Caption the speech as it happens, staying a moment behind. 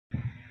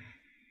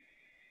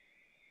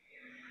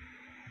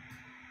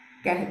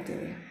Go ahead,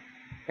 Delia.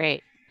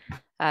 Great.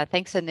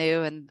 Thanks,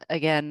 Anu. And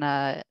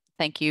again,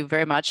 thank you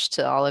very much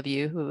to all of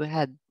you who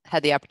had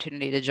the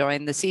opportunity to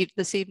join this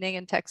evening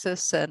in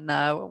Texas and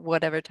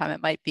whatever time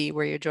it might be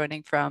where you're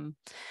joining from.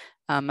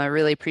 I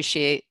really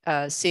appreciate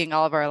seeing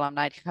all of our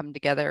alumni come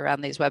together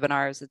around these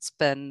webinars. It's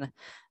been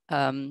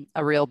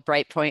a real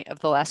bright point of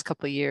the last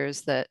couple of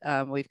years that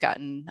we've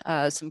gotten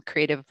some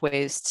creative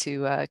ways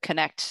to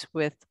connect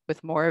with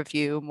more of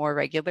you more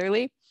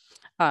regularly,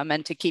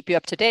 and to keep you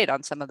up to date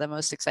on some of the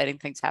most exciting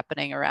things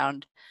happening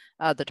around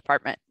the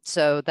department.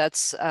 So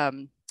that's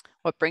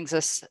what brings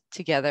us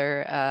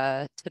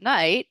together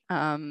tonight.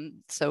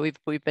 So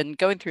we've been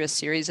going through a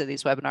series of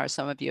these webinars.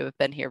 Some of you have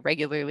been here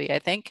regularly, I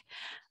think,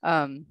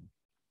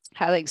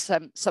 having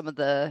some of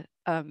the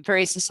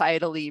very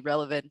societally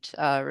relevant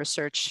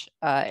research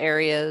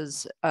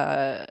areas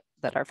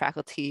that our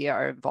faculty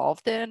are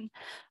involved in,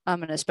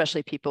 and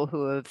especially people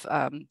who have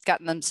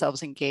gotten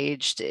themselves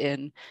engaged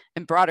in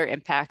broader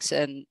impacts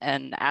and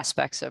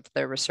aspects of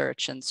their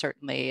research. And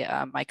certainly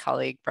my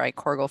colleague Brian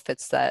Korgel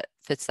fits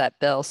that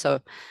bill.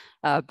 So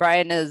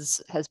Brian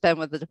has been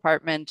with the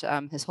department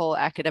his whole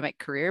academic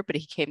career, but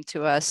he came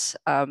to us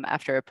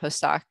after a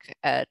postdoc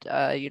at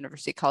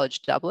University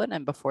College Dublin,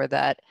 and before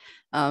that,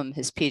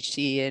 his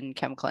PhD in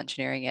chemical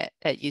engineering at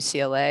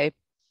UCLA.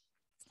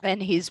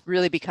 And he's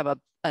really become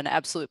an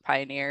absolute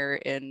pioneer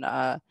in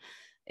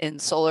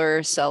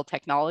solar cell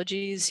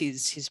technologies.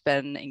 He's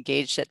been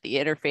engaged at the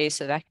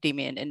interface of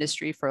academia and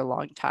industry for a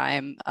long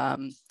time,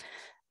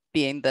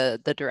 being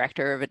the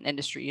director of an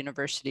industry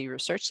university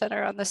research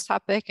center on this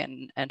topic,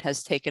 and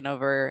has taken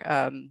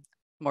over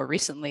more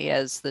recently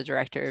as the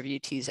director of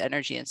UT's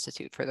Energy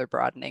Institute, further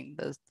broadening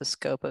the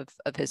scope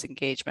of his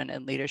engagement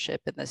and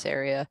leadership in this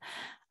area.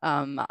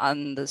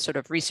 On the sort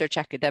of research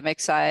academic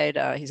side,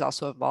 he's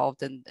also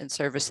involved in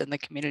service in the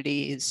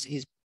community.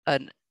 He's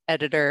an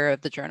editor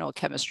of the journal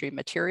Chemistry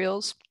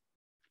Materials.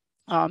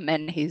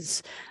 And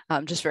he's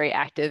just very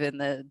active in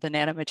the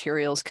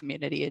nanomaterials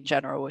community in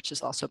general, which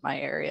is also my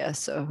area.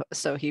 So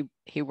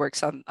he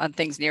works on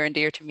things near and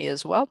dear to me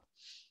as well.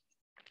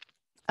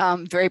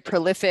 Very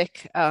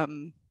prolific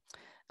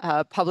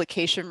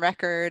publication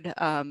record,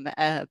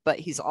 but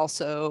he's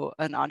also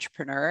an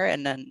entrepreneur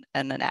and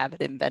an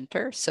avid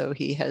inventor. So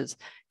he has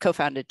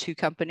co-founded two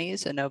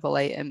companies,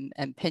 Innovolite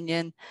and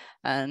Pinion,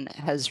 and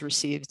has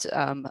received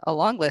a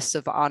long list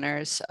of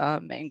honors,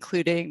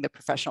 including the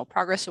Professional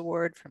Progress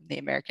Award from the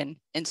American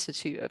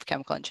Institute of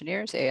Chemical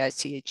Engineers,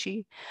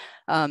 AICHE,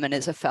 and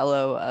is a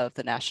fellow of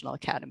the National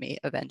Academy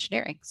of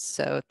Engineering.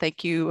 So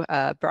thank you,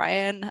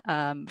 Brian,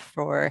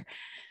 for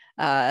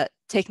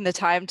taking the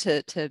time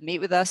to meet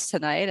with us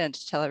tonight and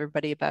to tell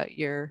everybody about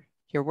your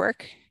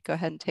work. Go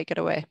ahead and take it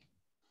away.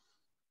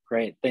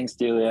 Great, thanks,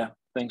 Delia.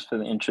 Thanks for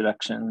the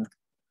introduction.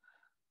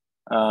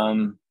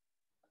 I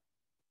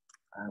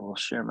will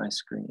share my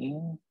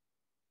screen.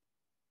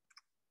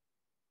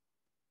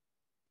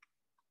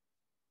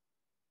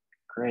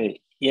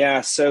 Great.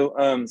 Yeah. So,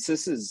 so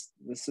this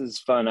is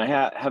fun.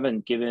 I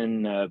haven't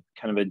given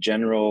kind of a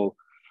general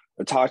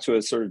talk to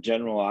a sort of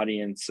general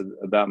audience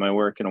about my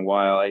work in a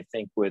while. I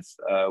think with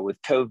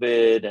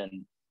COVID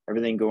and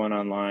everything going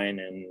online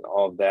and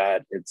all of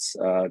that, it's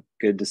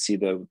good to see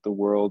the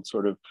world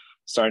sort of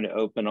starting to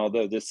open.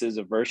 Although this is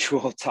a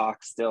virtual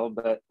talk still,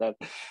 but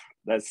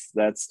that's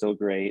still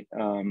great.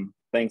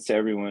 Thanks to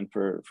everyone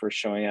for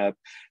showing up.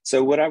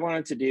 So what I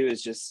wanted to do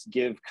is just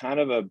give kind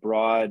of a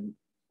broad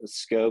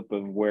scope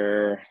of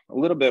a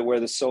little bit where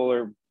the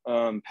solar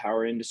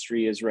power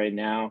industry is right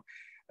now,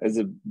 as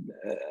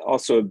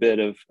also a bit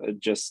of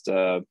just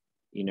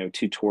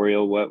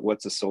tutorial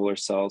what's a solar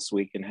cell, so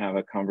we can have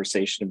a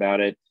conversation about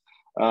it.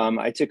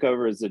 I took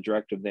over as the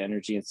director of the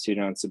Energy Institute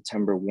on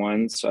September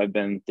 1, so I've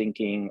been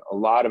thinking a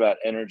lot about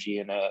energy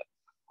in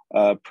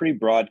a pretty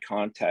broad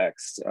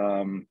context.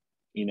 Some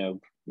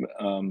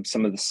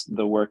of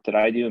the work that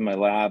I do in my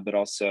lab, but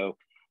also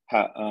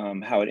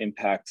how it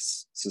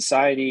impacts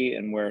society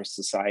and where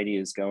society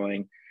is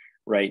going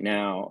right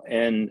now.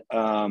 And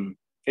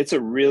it's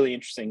a really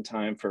interesting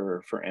time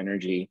for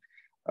energy.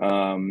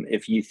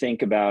 If you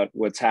think about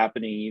what's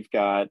happening, you've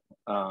got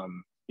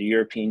the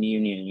European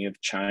Union, you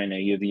have China,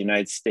 you have the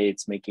United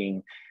States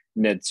making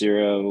net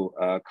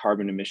zero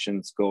carbon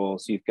emissions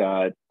goals. You've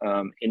got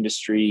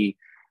industry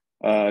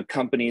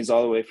companies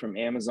all the way from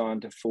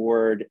Amazon to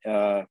Ford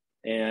and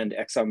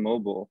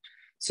ExxonMobil.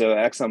 So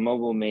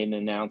ExxonMobil made an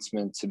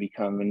announcement to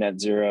become a net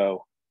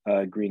zero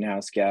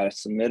greenhouse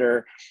gas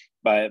emitter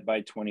by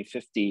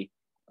 2050.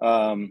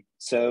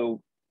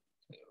 So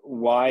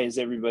why is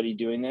everybody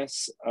doing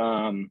this?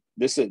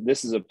 This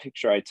is a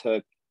picture I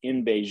took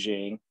in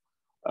Beijing.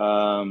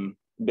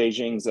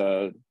 Beijing's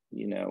a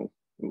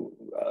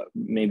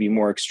maybe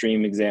more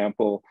extreme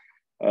example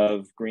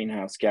of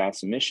greenhouse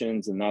gas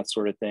emissions and that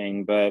sort of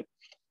thing, but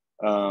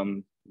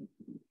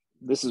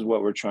this is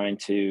what we're trying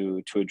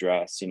to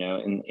address,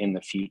 in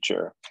the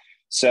future.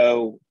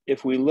 So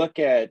if we look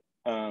at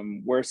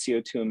where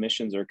CO2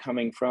 emissions are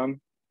coming from,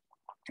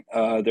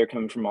 they're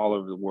coming from all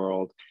over the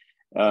world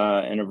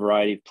in a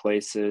variety of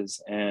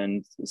places,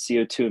 and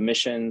CO2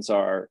 emissions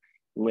are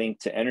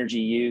linked to energy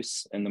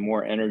use, and the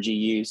more energy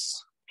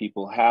use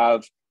people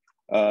have,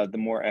 the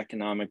more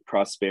economic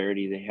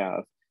prosperity they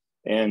have.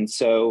 And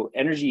so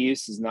energy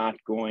use is not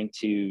going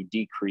to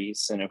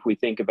decrease. And if we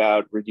think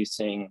about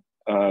reducing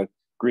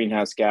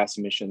greenhouse gas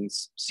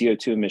emissions,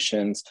 CO2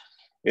 emissions,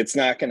 it's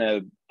not going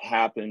to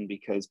happen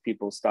because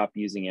people stop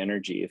using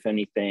energy. If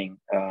anything,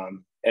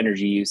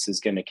 energy use is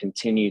going to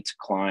continue to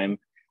climb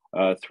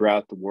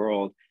throughout the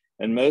world.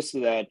 And most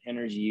of that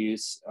energy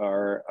use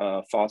are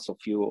fossil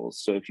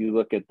fuels. So if you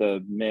look at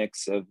the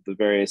mix of the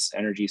various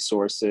energy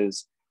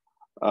sources,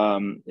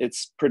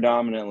 it's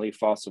predominantly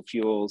fossil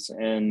fuels.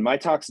 And my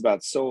talk's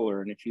about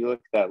solar. And if you look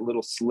at that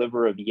little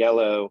sliver of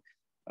yellow,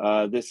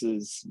 this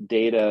is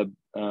data.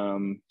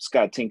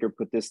 Scott Tinker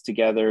put this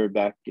together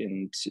back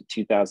in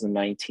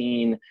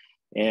 2019.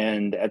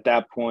 And at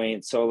that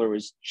point, solar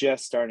was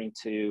just starting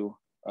to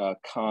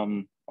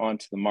come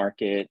onto the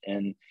market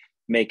and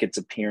make its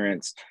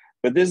appearance.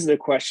 But this is the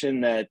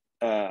question that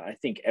I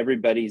think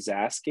everybody's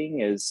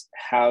asking is,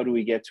 how do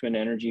we get to an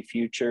energy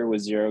future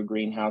with zero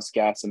greenhouse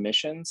gas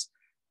emissions?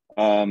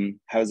 How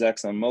is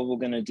ExxonMobil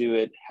going to do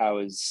it? How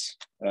is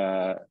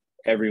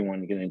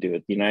everyone going to do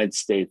it? The United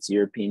States,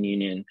 European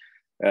Union,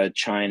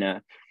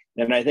 China.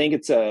 And I think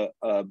it's a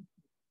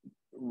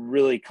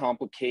really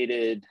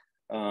complicated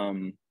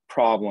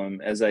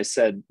problem. As I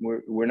said,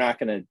 we're not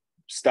going to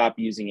stop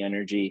using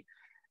energy.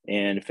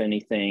 And if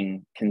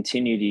anything,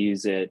 continue to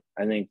use it.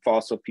 I think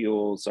fossil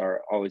fuels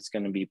are always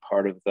going to be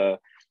part of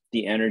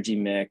the energy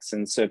mix.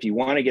 And so if you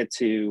want to get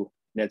to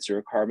net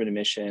zero carbon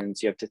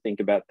emissions, you have to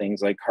think about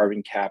things like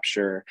carbon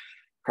capture,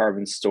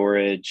 carbon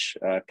storage,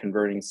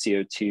 converting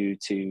CO2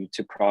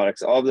 to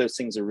products. All of those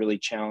things are really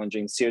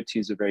challenging.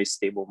 CO2 is a very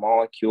stable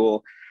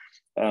molecule.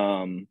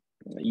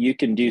 You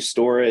can do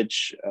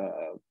storage,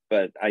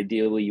 but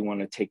ideally you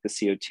want to take the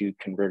CO2,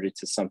 convert it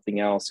to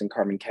something else, and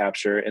carbon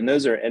capture. And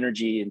those are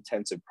energy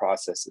intensive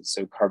processes.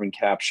 So carbon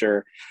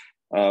capture,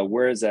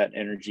 where is that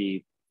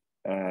energy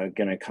going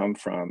to come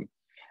from?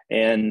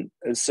 And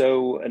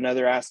so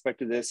another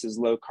aspect of this is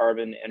low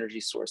carbon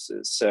energy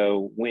sources.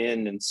 So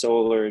wind and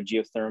solar,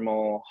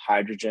 geothermal,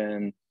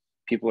 hydrogen,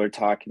 people are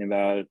talking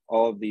about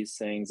all of these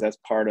things. That's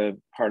part of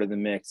the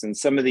mix. And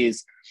some of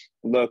these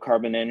low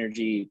carbon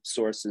energy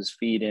sources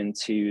feed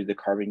into the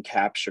carbon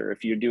capture.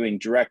 If you're doing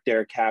direct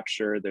air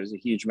capture, there's a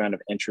huge amount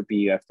of entropy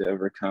you have to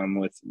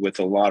overcome with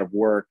a lot of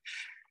work.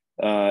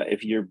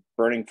 If you're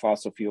burning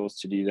fossil fuels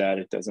to do that,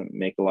 it doesn't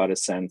make a lot of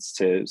sense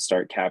to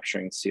start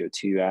capturing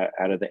CO2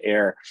 out of the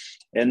air.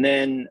 And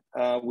then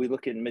we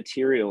look at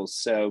materials.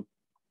 So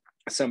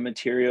some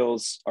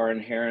materials are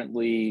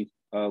inherently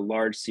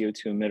large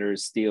CO2 emitters,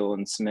 steel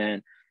and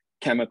cement,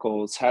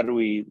 chemicals. How do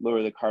we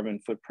lower the carbon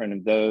footprint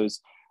of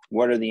those?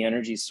 What are the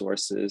energy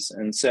sources?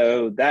 And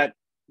so that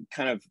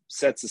kind of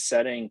sets a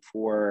setting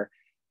for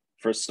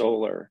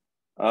solar.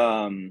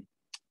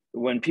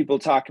 When people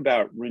talk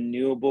about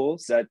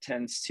renewables, that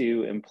tends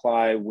to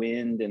imply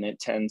wind and it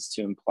tends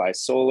to imply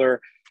solar.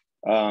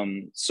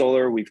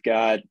 Solar, we've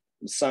got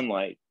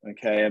sunlight,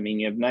 okay? I mean,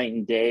 you have night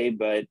and day,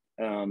 but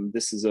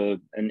this is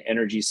an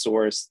energy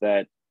source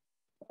that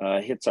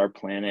hits our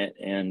planet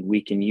and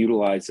we can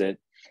utilize it.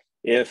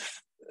 If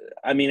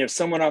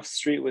someone off the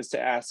street was to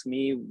ask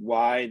me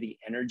why the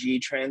energy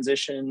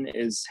transition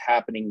is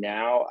happening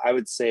now, I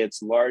would say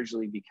it's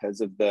largely because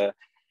of the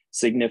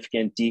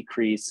significant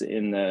decrease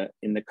in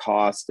the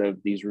cost of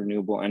these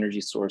renewable energy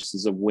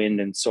sources of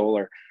wind and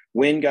solar.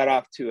 Wind got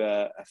off to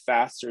a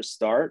faster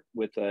start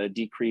with a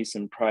decrease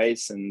in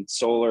price, and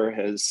solar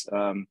has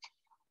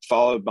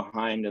followed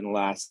behind in the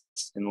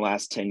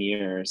last 10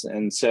 years.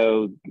 And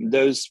so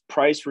those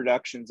price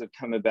reductions have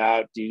come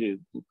about due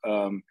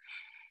to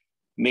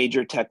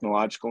major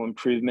technological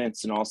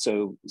improvements and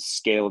also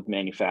scale of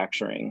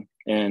manufacturing,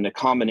 and a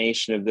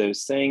combination of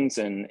those things.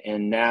 And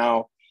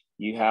now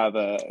you have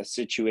a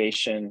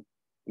situation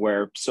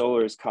where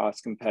solar is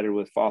cost competitive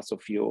with fossil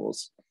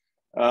fuels.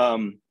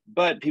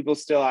 But people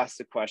still ask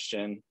the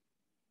question,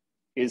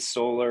 is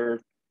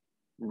solar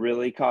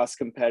really cost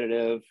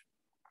competitive?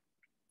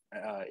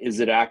 Is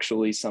it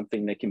actually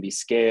something that can be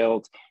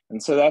scaled?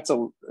 And so that's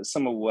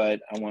some of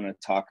what I want to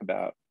talk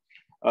about.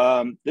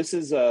 This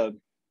is a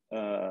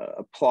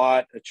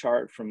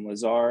chart from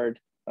Lazard.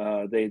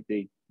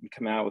 They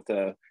come out with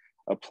a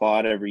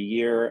plot every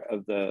year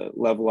of the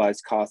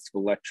levelized cost of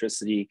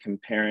electricity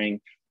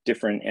comparing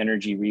different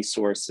energy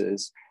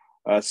resources.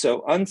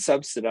 So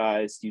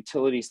unsubsidized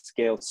utility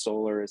scale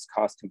solar is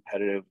cost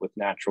competitive with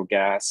natural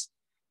gas.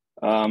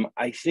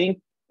 I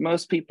think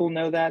most people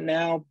know that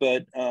now,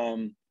 but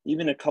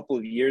even a couple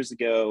of years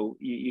ago,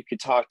 you could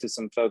talk to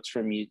some folks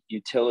from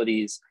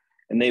utilities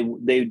and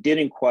they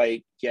didn't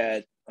quite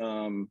get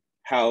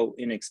how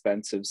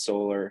inexpensive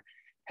solar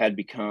had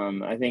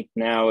become. I think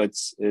now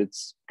it's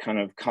kind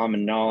of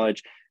common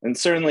knowledge, and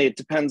certainly it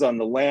depends on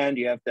the land.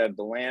 You have to have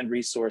the land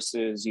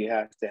resources, you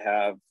have to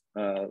have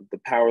the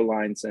power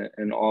lines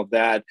and all of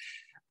that.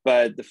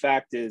 But the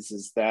fact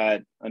is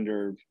that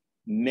under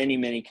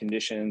many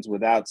conditions,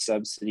 without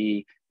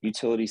subsidy,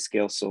 utility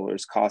scale solar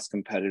is cost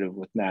competitive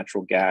with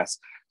natural gas.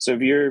 So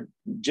if you're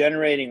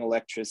generating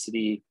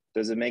electricity,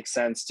 does it make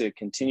sense to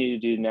continue to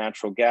do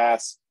natural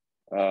gas?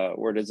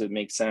 Or does it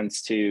make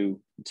sense to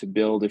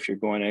build, if you're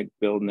going to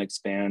build and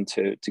expand,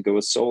 to go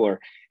with solar?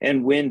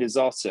 And wind is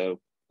also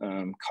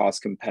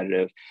cost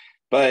competitive.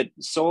 But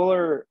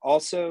solar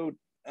also,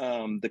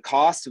 the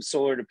cost of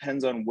solar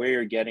depends on where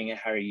you're getting it,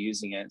 how you're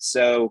using it.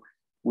 So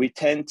we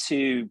tend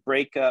to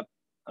break up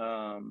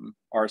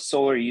our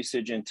solar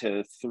usage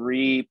into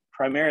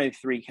primarily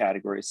three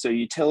categories. So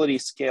utility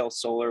scale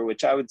solar,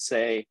 which I would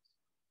say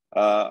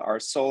our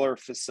solar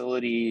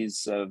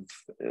facilities of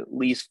at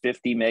least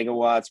 50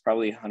 megawatts,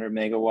 probably 100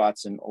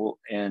 megawatts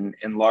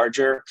and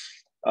larger.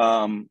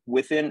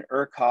 Within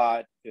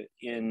ERCOT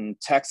in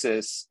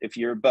Texas, if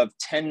you're above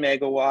 10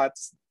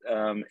 megawatts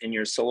and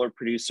you're a solar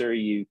producer,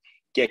 you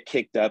get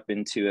kicked up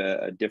into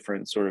a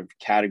different sort of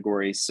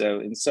category.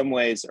 So in some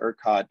ways,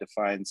 ERCOT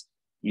defines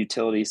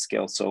utility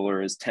scale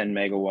solar as 10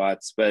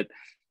 megawatts, but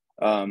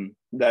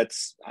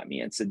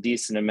it's a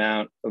decent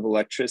amount of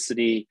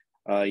electricity.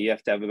 You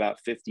have to have about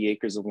 50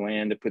 acres of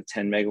land to put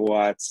 10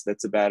 megawatts.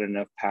 That's about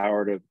enough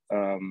power to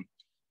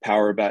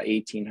power about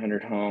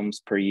 1,800 homes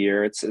per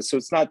year. So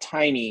it's not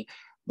tiny,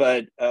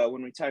 but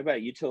when we talk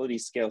about utility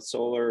scale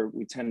solar,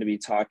 we tend to be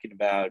talking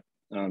about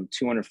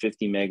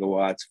 250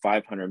 megawatts,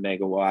 500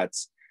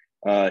 megawatts,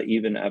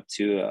 even up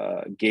to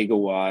a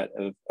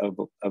gigawatt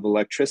of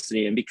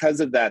electricity. And because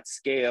of that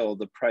scale,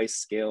 the price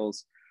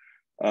scales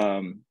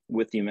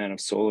with the amount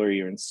of solar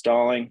you're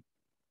installing.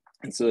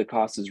 And so the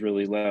cost is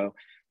really low.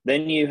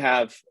 Then you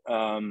have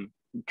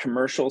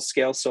commercial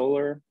scale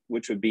solar,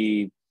 which would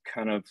be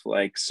kind of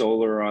like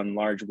solar on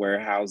large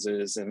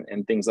warehouses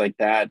and things like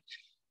that.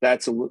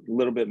 That's a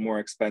little bit more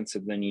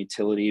expensive than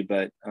utility,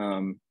 but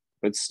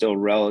still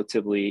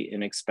relatively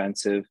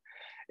inexpensive.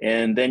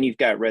 And then you've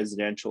got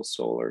residential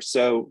solar.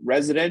 So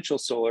residential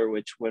solar,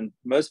 which when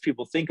most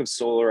people think of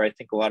solar, I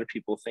think a lot of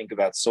people think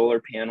about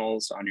solar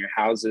panels on your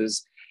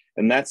houses,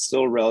 and that's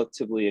still a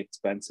relatively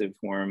expensive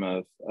form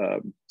of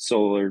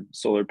solar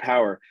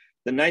power.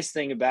 The nice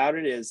thing about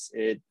it is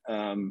it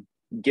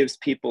gives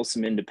people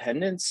some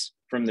independence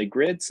from the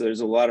grid. So there's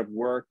a lot of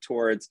work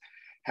towards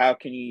how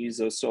can you use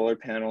those solar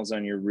panels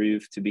on your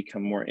roof to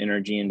become more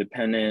energy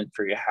independent,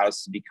 for your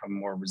house to become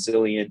more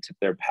resilient if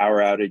there are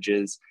power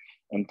outages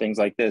and things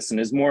like this. And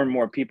as more and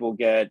more people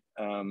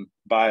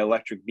buy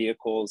electric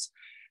vehicles,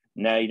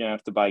 now you don't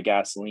have to buy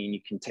gasoline.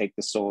 You can take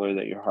the solar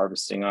that you're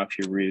harvesting off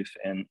your roof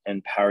and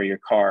power your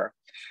car.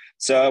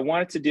 So I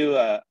wanted to do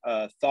a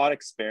thought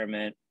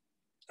experiment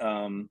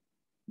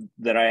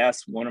that I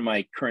asked one of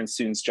my current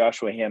students,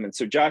 Joshua Hammond.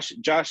 So Josh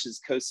is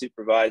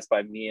co-supervised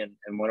by me and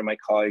one of my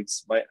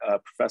colleagues,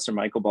 Professor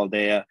Michael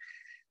Baldea.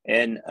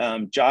 And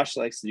Josh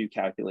likes to do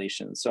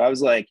calculations. So I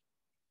was like,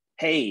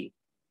 hey,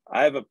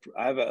 I have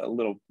a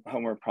little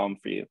homework problem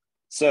for you.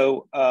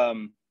 So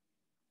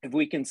if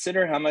we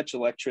consider how much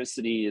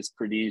electricity is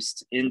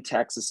produced in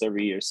Texas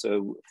every year,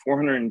 so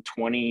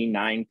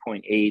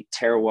 429.8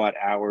 terawatt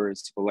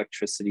hours of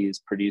electricity is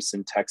produced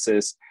in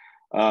Texas.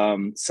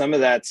 Some of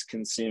that's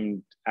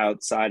consumed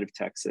outside of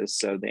Texas.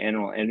 So the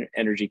annual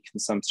energy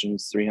consumption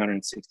is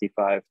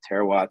 365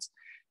 terawatt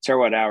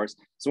hours.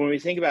 So when we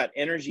think about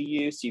energy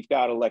use, you've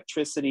got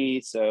electricity.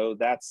 So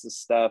that's the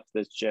stuff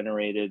that's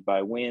generated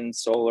by wind,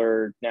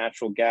 solar,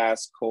 natural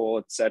gas, coal,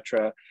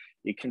 etc.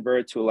 You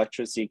convert it to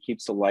electricity, it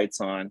keeps the lights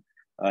on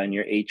in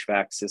your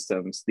HVAC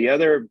systems. The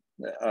other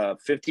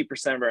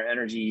 50% of our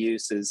energy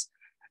use is,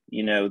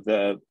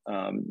 the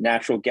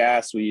natural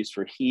gas we use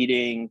for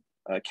heating,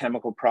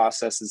 chemical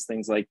processes,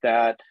 things like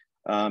that,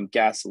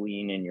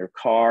 gasoline in your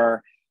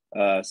car.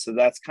 So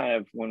that's kind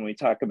of when we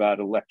talk about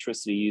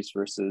electricity use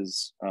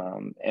versus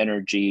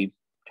energy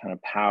kind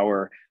of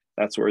power,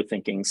 that's what we're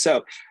thinking.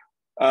 So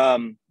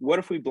what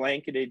if we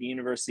blanketed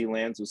university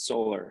lands with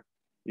solar?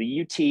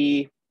 The UT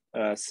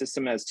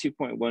system has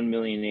 2.1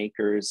 million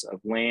acres of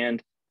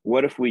land.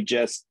 What if we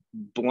just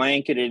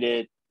blanketed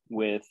it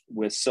with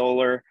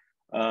solar?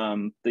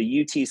 The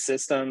UT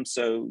system,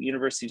 so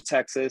University of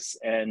Texas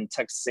and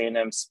Texas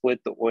A&M split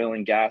the oil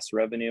and gas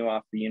revenue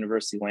off the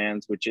university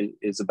lands, which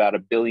is about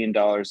 $1 billion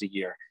a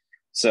year.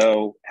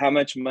 So how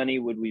much money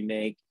would we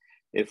make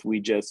if we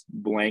just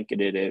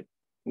blanketed it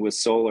with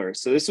solar?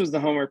 So this was the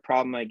homework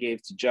problem I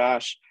gave to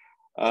Josh.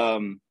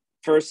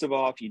 First of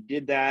all, if you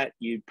did that,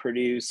 you'd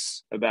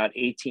produce about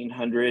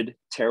 1,800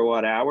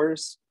 terawatt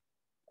hours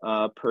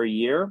per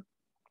year.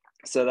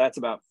 So that's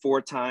about 4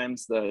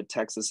 times the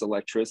Texas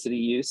electricity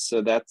use.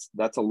 So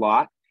that's a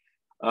lot.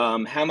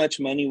 How much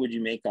money would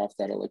you make off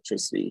that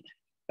electricity?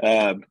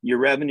 Your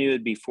revenue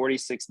would be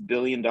 $46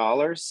 billion.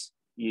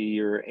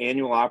 Your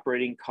annual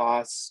operating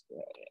costs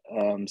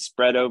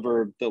spread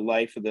over the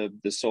life of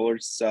the solar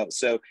cell.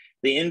 So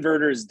the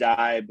inverters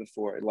die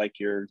before, like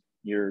your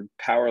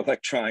power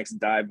electronics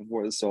die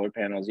before the solar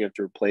panels. You have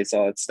to replace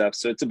all that stuff.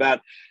 So it's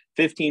about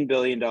 $15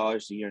 billion a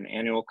year in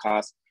annual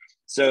cost.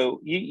 So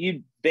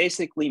you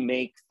basically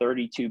make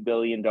 $32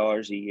 billion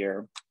a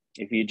year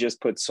if you just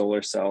put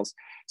solar cells.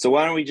 So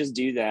why don't we just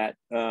do that?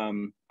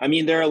 I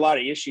mean, there are a lot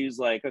of issues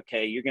like,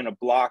 okay, you're going to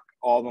block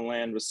all the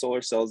land with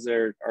solar cells.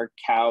 There are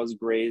cows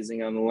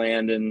grazing on the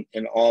land and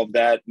all of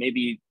that.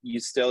 Maybe you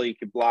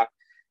could block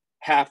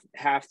half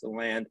the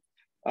land.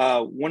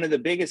 One of the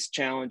biggest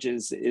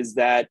challenges is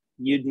that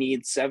you'd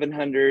need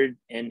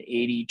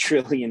 $780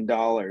 trillion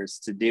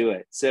to do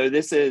it. So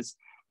this is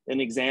an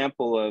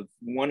example of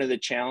one of the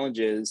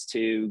challenges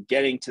to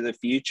getting to the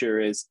future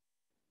is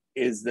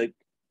the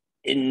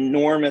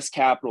enormous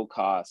capital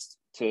cost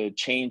to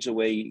change the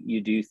way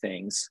you do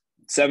things.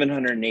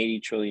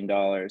 $780 trillion.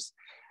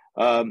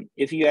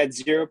 If you had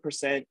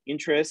 0%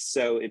 interest,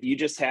 so if you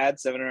just had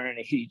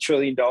 $780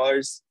 trillion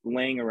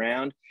laying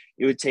around,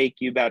 it would take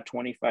you about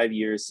 25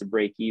 years to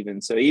break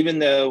even. So even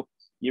though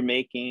you're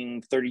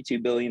making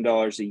 $32 billion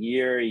a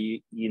year,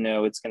 you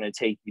know it's going to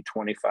take you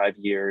 25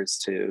 years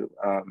to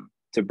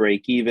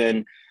break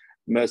even.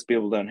 Most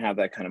people don't have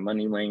that kind of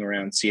money laying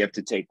around, so you have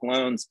to take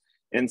loans.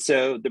 And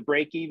so the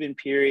break-even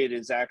period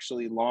is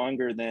actually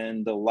longer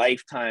than the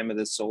lifetime of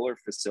the solar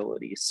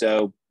facility.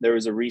 So there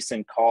was a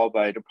recent call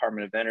by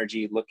Department of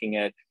Energy looking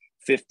at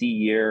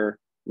 50-year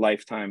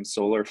lifetime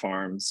solar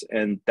farms,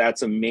 and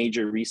that's a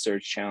major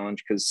research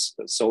challenge because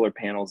solar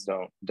panels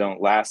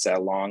don't last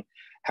that long.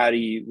 What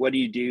do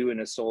you do in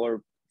a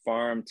solar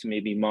farm to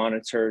maybe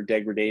monitor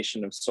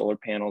degradation of solar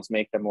panels,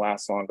 make them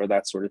last longer,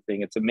 that sort of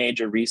thing? It's a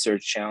major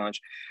research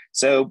challenge.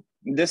 So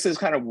this is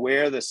kind of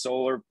where the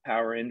solar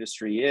power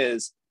industry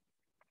is.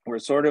 We're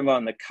sort of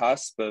on the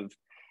cusp of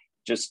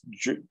just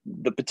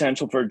the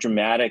potential for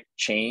dramatic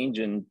change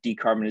and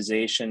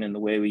decarbonization in the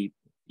way we,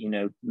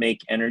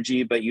 make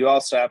energy, but you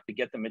also have to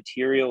get the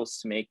materials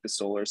to make the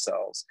solar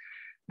cells.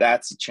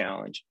 That's a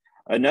challenge.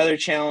 Another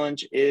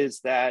challenge is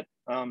that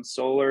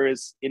solar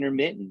is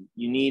intermittent.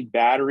 You need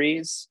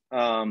batteries.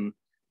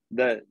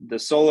 The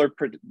solar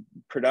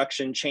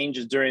production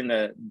changes during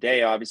the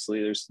day.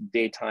 Obviously, there's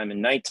daytime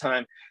and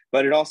nighttime,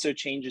 but it also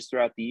changes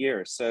throughout the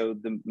year. So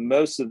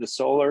most of the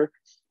solar,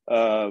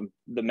 the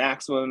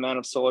maximum amount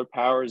of solar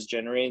power is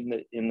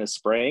generated in the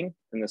spring,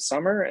 in the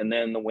summer, and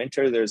then in the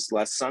winter, there's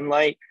less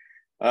sunlight.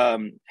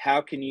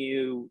 How can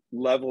you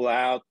level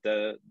out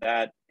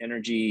that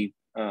energy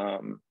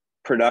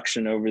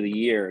production over the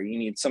year? You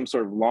need some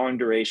sort of long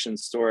duration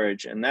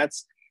storage, and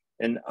that's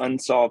an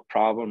unsolved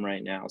problem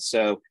right now.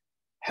 So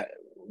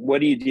what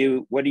do you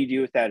do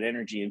with that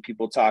energy? And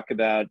people talk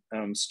about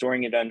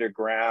storing it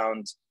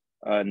underground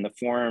in the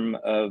form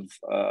of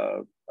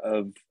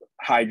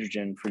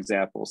hydrogen, for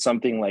example,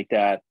 something like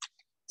that.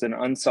 It's an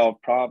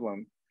unsolved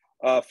problem.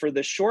 For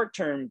the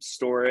short-term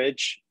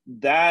storage,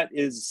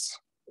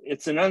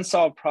 it's an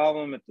unsolved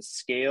problem at the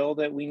scale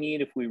that we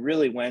need. If we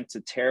really went to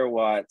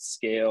terawatt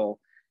scale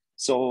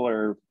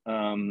solar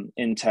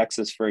in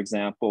Texas, for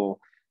example,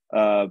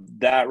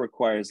 that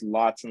requires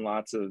lots and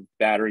lots of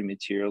battery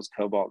materials,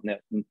 cobalt,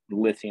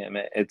 lithium,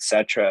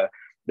 etc.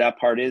 That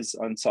part is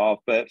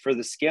unsolved. But for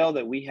the scale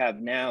that we have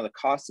now, the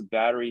cost of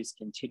batteries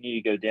continue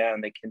to go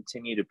down. They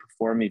continue to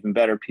perform even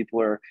better.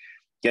 People are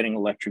getting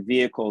electric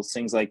vehicles,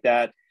 things like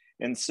that.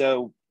 And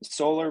so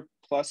solar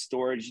plus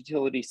storage,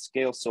 utility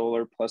scale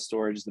solar plus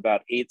storage is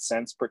about 8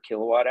 cents per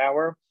kilowatt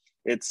hour.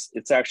 It's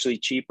actually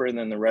cheaper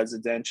than the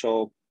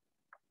residential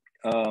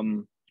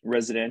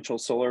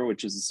solar,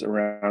 which is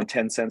around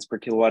 10 cents per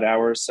kilowatt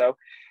hour or so.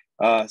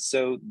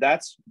 So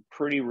that's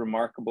pretty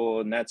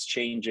remarkable, and that's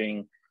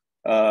changing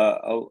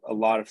a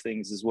lot of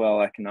things as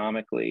well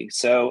economically.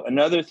 So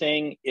another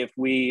thing, if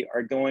we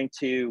are going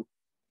to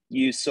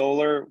use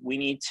solar, we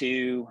need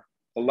to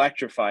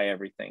electrify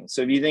everything.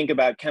 So if you think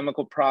about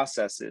chemical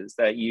processes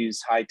that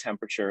use high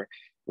temperature,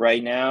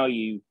 right now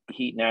you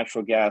heat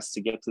natural gas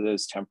to get to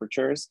those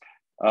temperatures.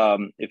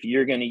 If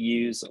you're going to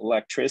use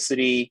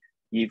electricity,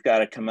 you've got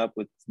to come up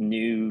with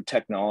new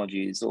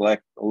technologies,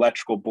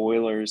 electrical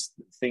boilers,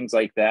 things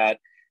like that.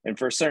 And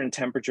for certain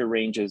temperature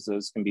ranges,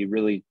 those can be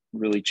really,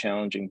 really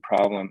challenging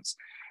problems.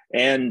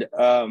 And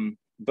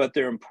but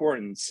they're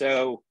important.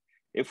 So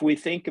if we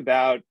think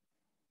about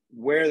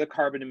where the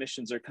carbon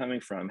emissions are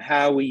coming from,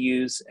 how we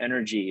use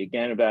energy,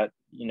 again, about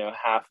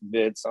half of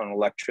it's on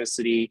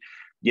electricity,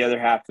 the other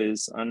half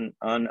is on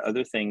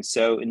other things.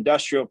 So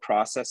industrial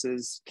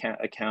processes can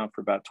account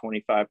for about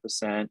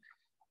 25%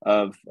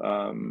 of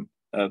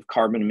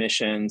carbon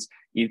emissions.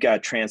 You've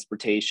got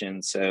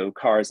transportation, so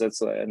cars,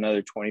 that's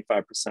another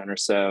 25% or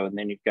so, and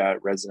then you've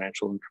got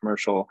residential and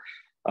commercial.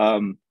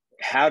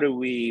 How do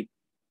we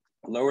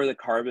lower the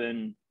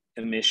carbon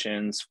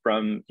emissions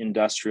from the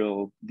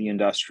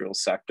industrial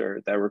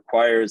sector that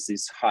requires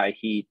these high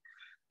heat?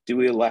 Do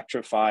we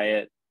electrify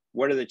it?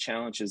 What are the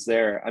challenges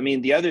there? I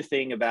mean, the other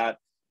thing about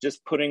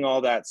just putting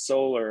all that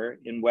solar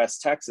in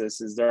West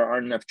Texas is there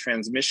aren't enough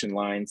transmission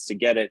lines to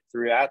get it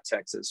throughout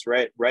Texas.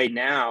 Right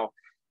now,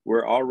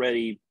 we're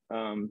already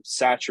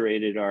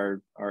saturated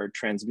our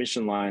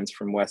transmission lines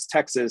from West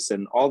Texas,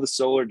 and all the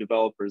solar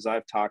developers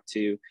I've talked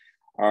to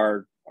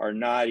are are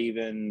not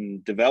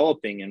even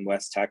developing in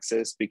West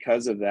Texas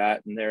because of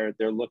that, and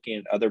they're looking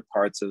at other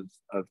parts of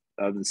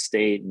the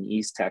state and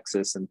East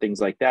Texas and things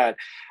like that.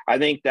 I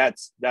think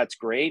that's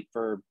great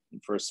for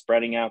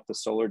spreading out the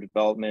solar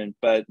development,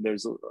 but there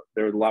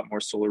are a lot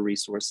more solar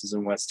resources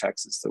in West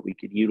Texas that we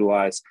could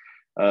utilize,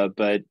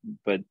 but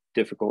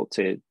difficult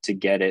to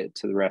get it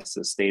to the rest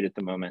of the state at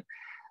the moment.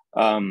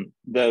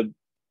 The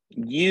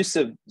use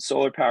of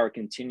solar power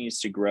continues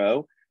to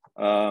grow.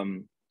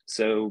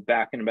 So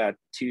back in about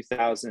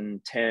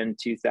 2010,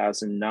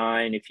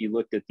 2009, if you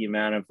looked at the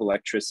amount of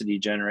electricity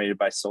generated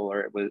by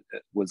solar, it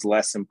was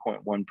less than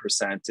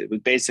 0.1%.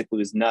 It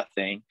was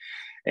nothing.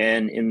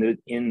 And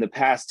in the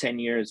past 10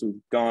 years,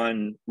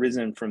 we've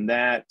risen from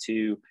that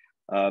to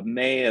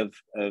May of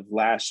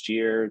last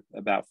year,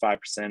 about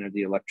 5% of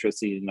the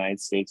electricity in the United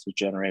States was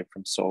generated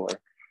from solar.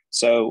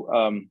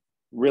 So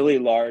really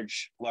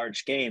large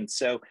gains.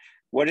 So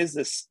what is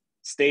the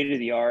state of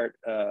the art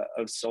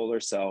of solar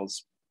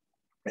cells?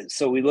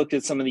 So we looked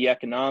at some of the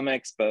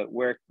economics, but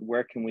where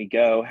can we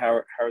go?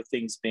 How are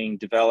things being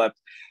developed?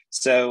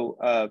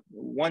 So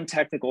one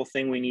technical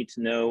thing we need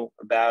to know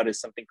about is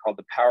something called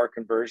the power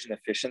conversion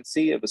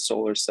efficiency of a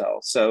solar cell.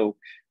 So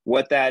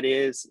what that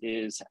is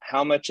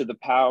how much of the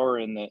power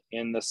in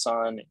the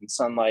sun and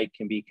sunlight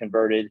can be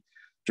converted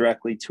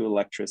directly to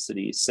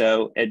electricity.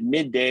 So at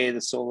midday,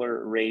 the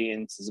solar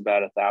radiance is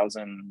about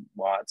 1,000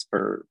 watts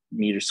per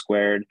meter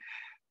squared.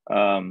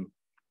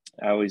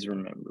 I always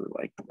remember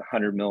like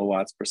 100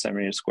 milliwatts per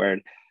centimeter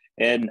squared.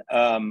 And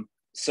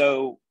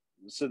so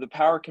the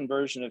power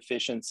conversion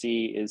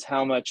efficiency is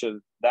how much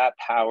of that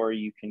power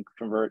you can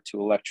convert to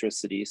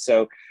electricity.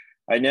 So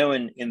I know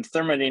in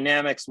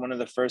thermodynamics, one of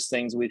the first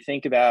things we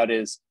think about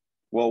is,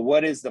 well,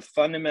 what is the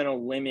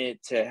fundamental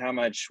limit to how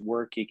much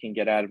work you can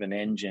get out of an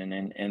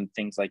engine and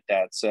things like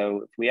that? So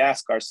if we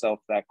ask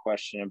ourselves that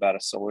question about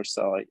a solar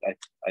cell,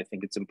 I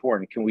think it's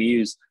important. Can we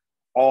use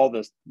all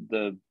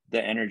the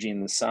energy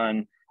in the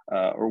sun?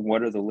 Or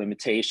what are the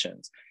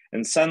limitations?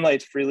 And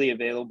sunlight's freely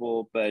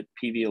available, but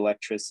PV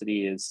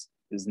electricity is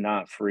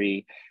not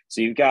free.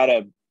 So you've got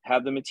to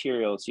have the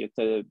materials. You have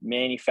to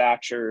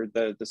manufacture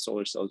the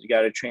solar cells. You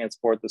got to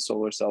transport the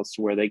solar cells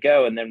to where they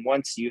go. And then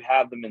once you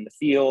have them in the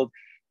field,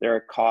 there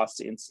are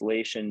costs,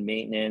 installation,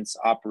 maintenance,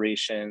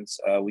 operations.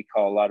 We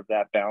call a lot of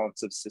that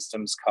balance of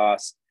systems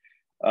costs.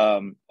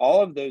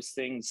 All of those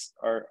things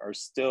are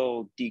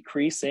still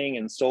decreasing,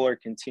 and solar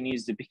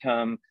continues to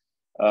become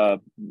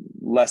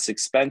less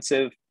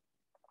expensive,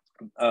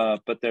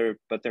 but they're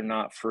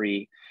not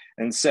free.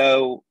 And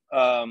so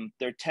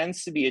there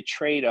tends to be a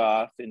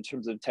trade-off in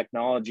terms of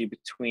technology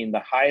between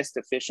the highest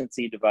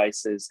efficiency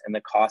devices and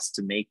the cost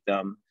to make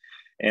them.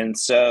 And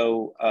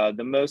so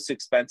the most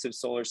expensive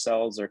solar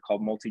cells are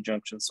called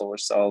multi-junction solar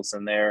cells,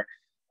 and they're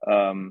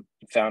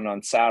found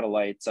on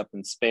satellites up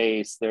in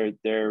space.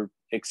 They're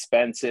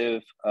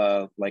expensive,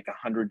 like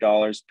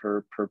 $100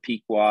 per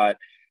peak watt,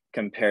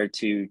 compared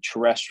to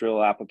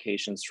terrestrial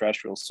applications.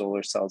 Terrestrial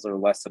solar cells are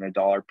less than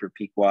 $1 per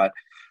peak watt.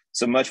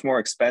 So much more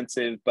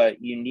expensive,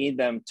 but you need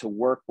them to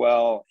work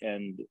well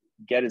and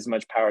get as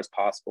much power as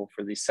possible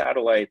for these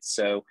satellites.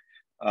 So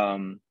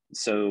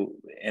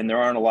and there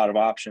aren't a lot of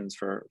options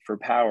for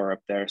power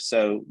up there.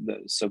 So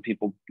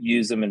people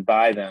use them and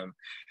buy them.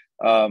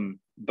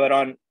 But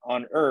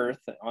on Earth,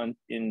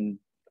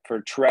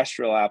 for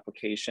terrestrial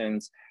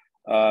applications,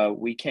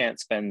 we can't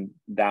spend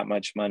that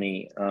much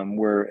money.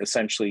 We're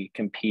essentially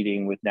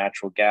competing with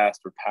natural gas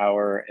for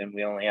power, and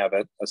we only have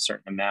a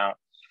certain amount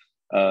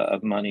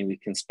of money we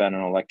can spend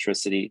on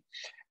electricity.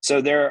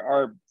 So there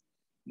are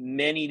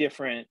many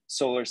different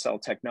solar cell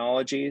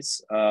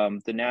technologies.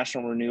 The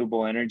National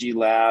Renewable Energy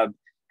Lab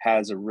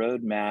has a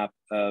roadmap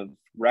of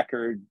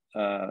record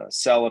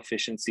cell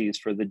efficiencies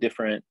for the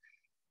different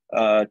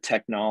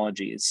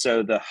technologies.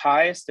 So the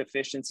highest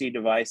efficiency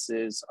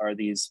devices are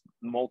these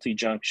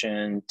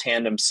multi-junction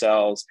tandem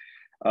cells.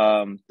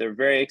 They're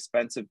very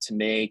expensive to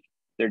make.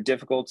 They're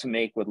difficult to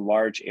make with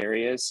large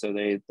areas. So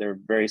they're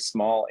very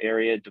small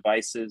area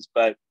devices,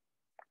 but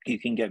you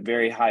can get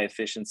very high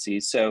efficiency.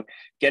 So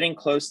getting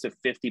close to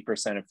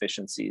 50%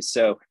 efficiency.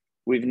 So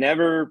we've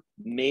never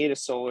made a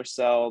solar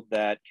cell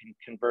that can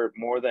convert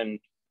more than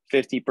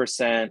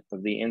 50%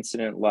 of the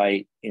incident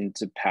light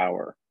into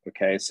power.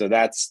 Okay, so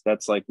that's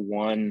like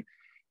one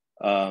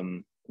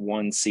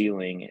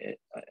ceiling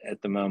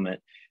at the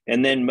moment.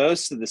 And then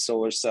most of the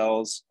solar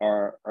cells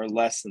are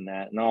less than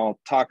that. And I'll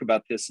talk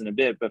about this in a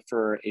bit, but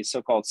for a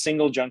so-called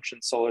single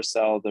junction solar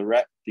cell,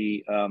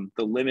 the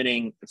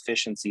limiting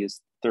efficiency is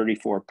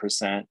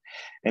 34%.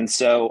 And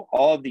so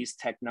all of these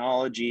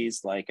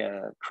technologies like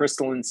a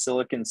crystalline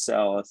silicon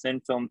cell, a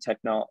thin film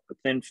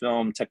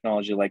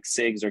technology like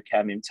SIGs or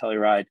cadmium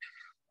telluride,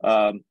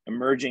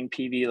 emerging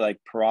PV like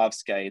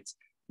perovskites,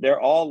 they're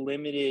all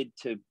limited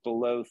to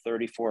below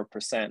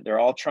 34%. They're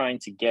all trying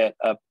to get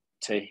up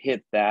to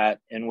hit that.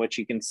 And what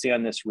you can see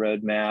on this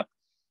roadmap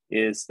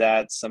is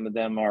that some of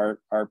them are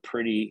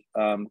pretty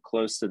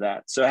close to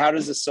that. So how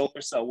does a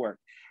solar cell work?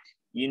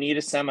 You need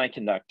a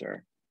semiconductor,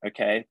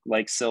 okay,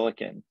 like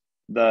silicon.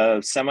 The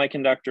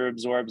semiconductor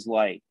absorbs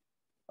light.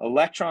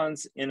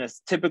 electrons in a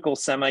typical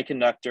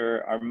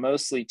semiconductor are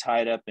mostly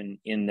tied up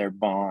in their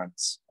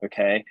bonds,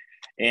 okay?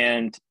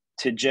 And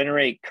to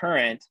generate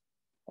current,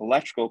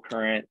 electrical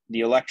current,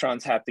 the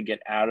electrons have to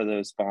get out of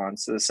those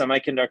bonds. So the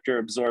semiconductor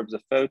absorbs a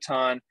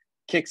photon,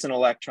 kicks an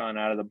electron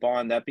out of the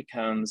bond, that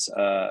becomes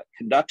a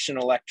conduction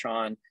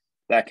electron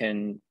that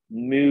can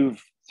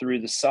move through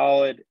the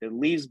solid. It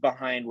leaves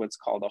behind what's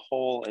called a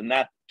hole, and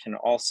that can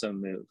also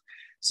move.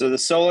 So the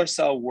solar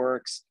cell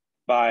works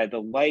by the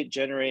light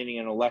generating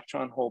an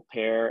electron hole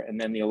pair, and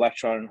then the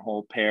electron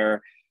hole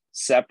pair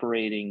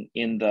separating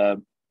in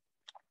the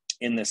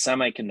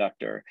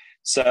semiconductor.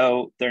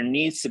 So there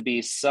needs to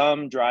be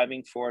some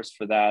driving force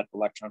for that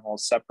electron hole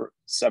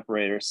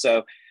separator.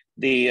 So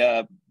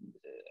the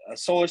a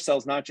solar cell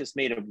is not just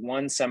made of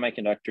one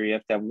semiconductor. You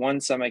have to have one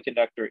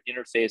semiconductor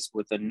interface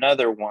with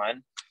another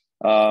one.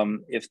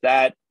 If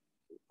that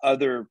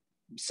other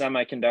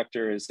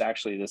semiconductor is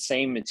actually the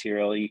same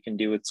material, you can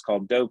do what's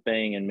called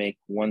doping and make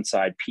one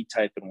side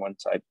p-type and one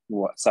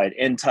side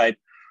n-type.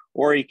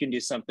 Or you can do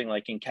something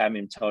like in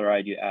cadmium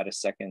telluride, you add a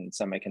second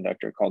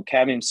semiconductor called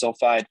cadmium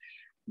sulfide.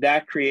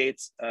 That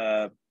creates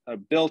a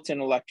built-in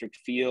electric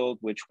field,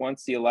 which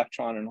once the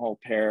electron and hole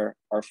pair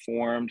are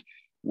formed,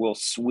 will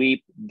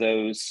sweep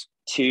those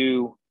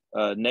two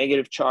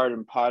negative charge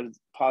and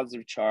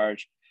positive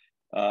charge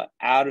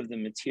out of the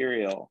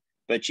material.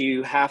 But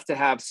you have to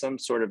have some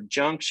sort of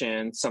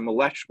junction, some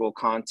electrical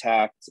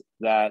contact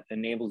that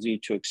enables you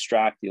to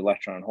extract the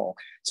electron hole.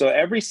 So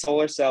every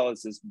solar cell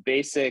is this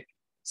basic,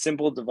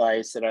 simple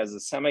device that has a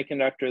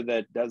semiconductor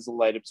that does the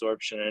light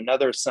absorption,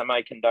 another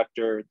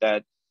semiconductor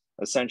that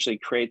essentially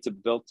creates a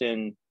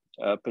built-in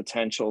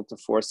potential to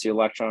force the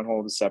electron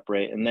hole to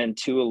separate, and then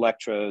two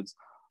electrodes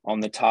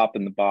on the top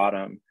and the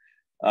bottom,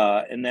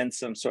 and then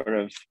some sort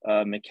of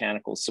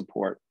mechanical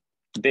support.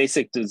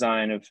 Basic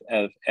design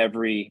of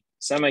every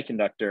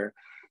semiconductor.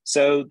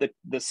 So the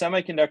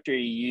semiconductor you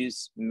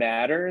use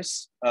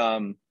matters.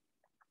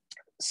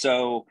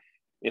 So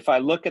if I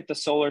look at the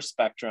solar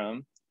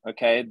spectrum,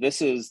 okay,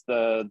 this is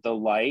the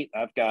light.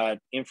 I've got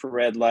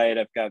infrared light,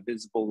 I've got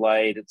visible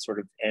light. It sort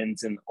of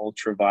ends in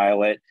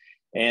ultraviolet.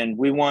 And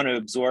we want to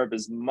absorb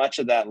as much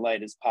of that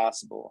light as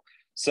possible.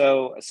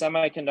 So a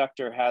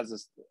semiconductor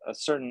has a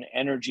certain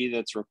energy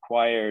that's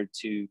required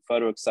to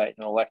photoexcite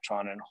an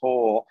electron and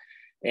hole.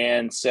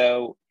 And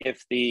so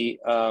if the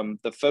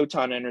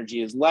photon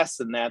energy is less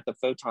than that, the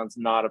photon's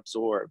not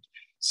absorbed.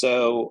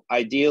 So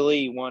ideally,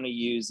 you want to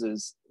use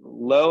as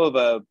low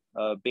of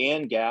a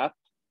band gap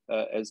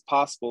as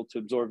possible to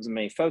absorb as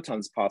many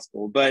photons as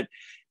possible. But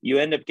you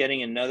end up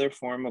getting another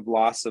form of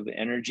loss of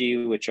energy,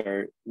 which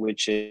are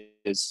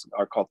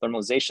called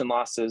thermalization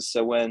losses.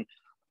 So when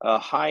a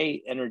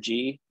high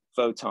energy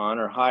photon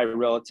or high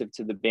relative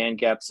to the band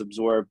gaps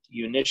absorbed,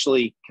 you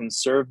initially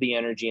conserve the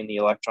energy in the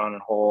electron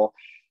and hole.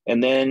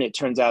 And then it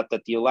turns out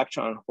that the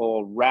electron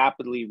hole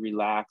rapidly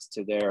relax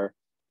to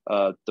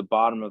the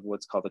bottom of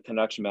what's called the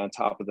conduction band,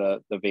 top of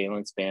the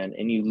valence band,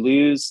 and you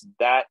lose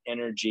that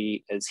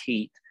energy as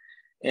heat.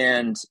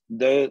 And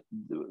the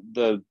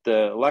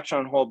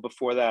electron hole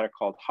before that are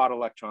called hot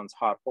electrons,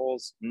 hot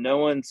holes. No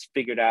one's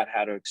figured out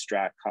how to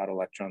extract hot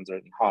electrons or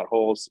hot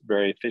holes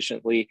very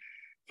efficiently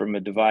from a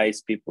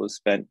device. People have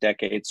spent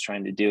decades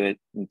trying to do it.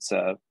 It's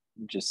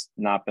just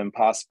not been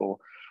possible.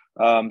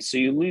 So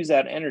you lose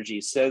that energy.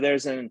 So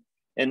there's an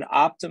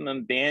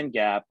optimum band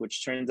gap,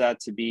 which turns out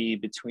to be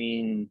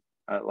between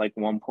like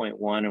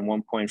 1.1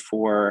 and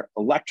 1.4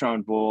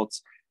 electron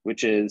volts,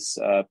 which is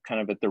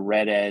kind of at the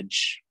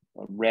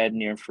red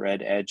near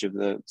infrared edge of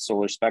the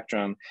solar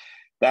spectrum.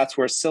 That's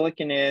where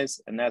silicon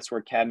is, and that's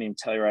where cadmium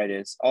telluride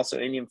is. Also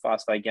indium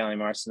phosphide, gallium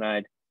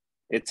arsenide.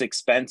 It's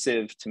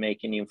expensive to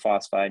make indium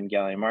phosphide and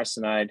gallium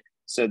arsenide.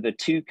 So the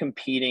two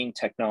competing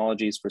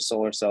technologies for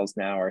solar cells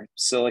now are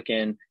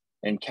silicon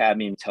and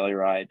cadmium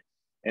telluride.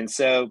 And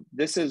so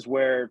this is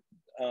where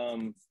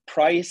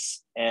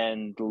price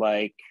and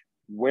like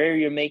where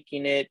you're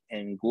making it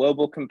and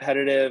global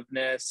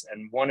competitiveness,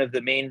 and one of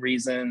the main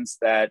reasons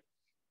that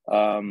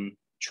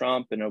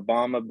Trump and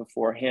Obama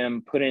before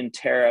him put in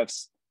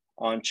tariffs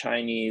on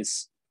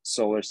Chinese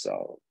solar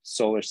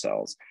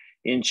cells.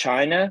 In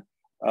China,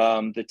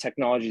 the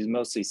technology is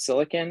mostly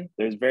silicon.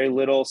 There's very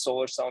little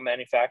solar cell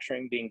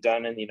manufacturing being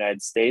done in the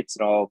United States.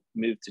 It all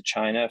moved to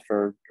China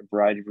for a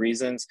variety of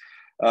reasons.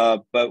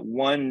 But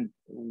one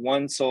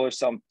solar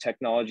cell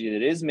technology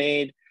that is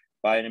made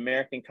by an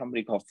American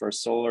company called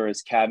First Solar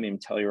is cadmium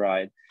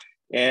telluride.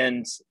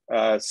 And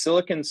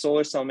silicon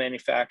solar cell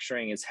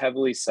manufacturing is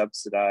heavily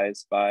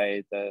subsidized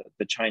by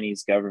the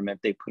Chinese government.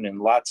 They put in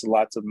lots and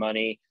lots of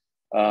money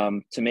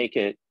to make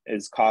it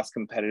as cost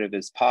competitive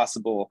as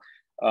possible.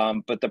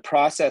 But the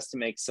process to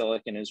make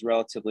silicon is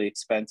relatively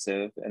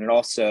expensive, and it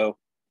also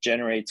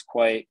generates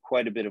quite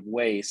a bit of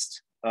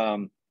waste.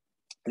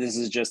 This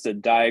is just a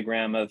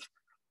diagram of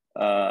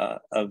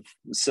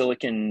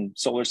silicon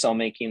solar cell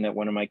making that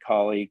one of my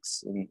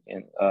colleagues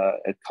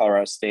at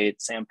Colorado State,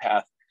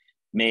 Sampath,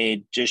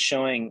 made, just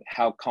showing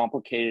how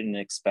complicated and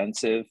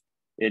expensive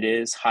it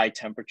is. High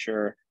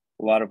temperature,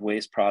 a lot of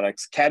waste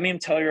products. Cadmium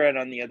telluride,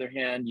 on the other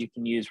hand, you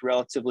can use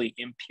relatively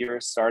impure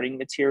starting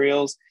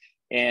materials,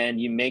 and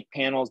you make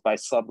panels by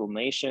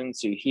sublimation.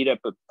 So you heat up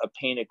a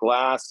pane of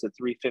glass to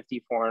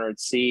 350, 400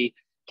 C,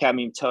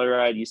 cadmium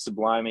telluride, you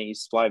sublime it, you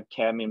supply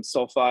cadmium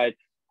sulfide.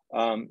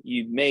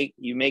 You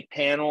make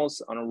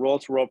panels on a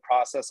roll-to-roll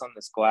process on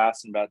this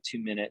glass in about 2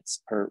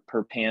 minutes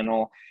per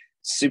panel.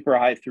 Super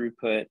high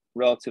throughput,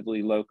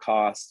 relatively low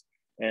cost.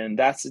 And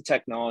that's the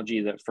technology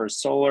that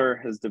First Solar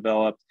has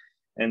developed.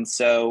 And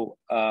so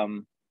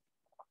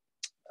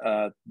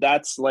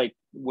that's like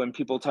when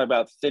people talk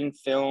about thin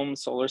film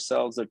solar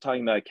cells, they're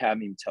talking about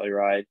cadmium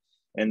telluride,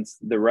 and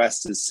the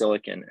rest is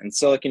silicon. And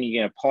silicon, you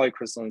can have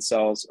polycrystalline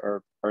cells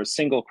or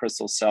single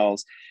crystal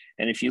cells.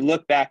 And if you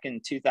look back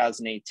in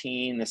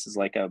 2018, this is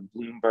like a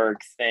Bloomberg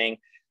thing.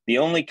 The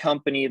only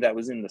company that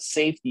was in the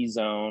safety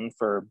zone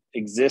for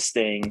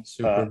existing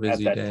at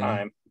that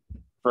time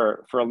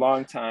for a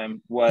long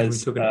time was. And we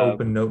took an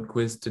open note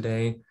quiz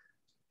today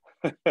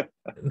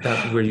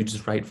where you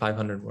just write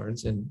 500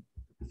 words and.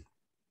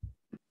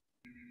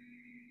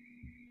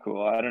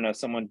 Cool. I don't know.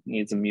 Someone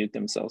needs to mute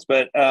themselves.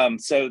 But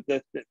so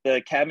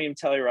the cadmium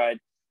telluride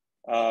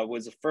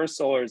was the First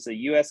Solar as a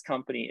U.S.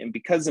 company, and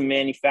because the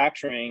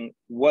manufacturing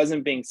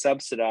wasn't being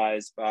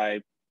subsidized by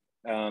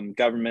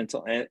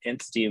governmental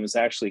entity, and was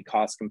actually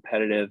cost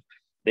competitive,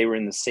 they were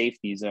in the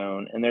safety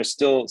zone, and they're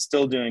still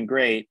doing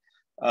great.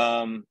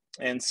 And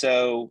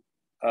so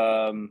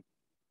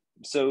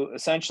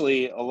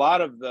essentially, a lot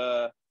of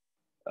the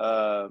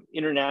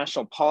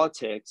international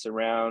politics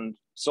around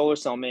solar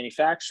cell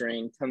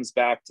manufacturing comes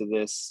back to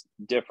this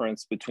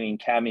difference between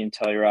cadmium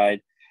telluride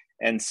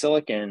and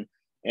silicon.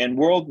 And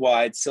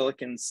worldwide,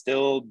 silicon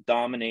still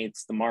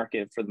dominates the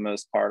market for the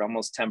most part,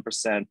 almost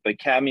 10%. But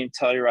cadmium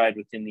telluride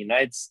within the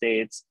United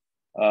States,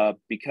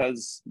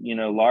 because,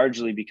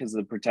 largely because of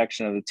the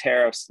protection of the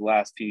tariffs the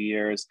last few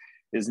years,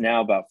 is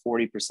now about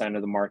 40%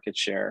 of the market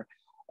share.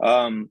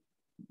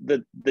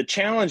 The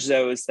challenge,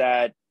 though, is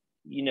that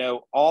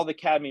all the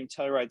cadmium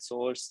telluride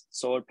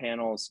solar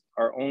panels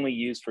are only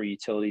used for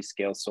utility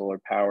scale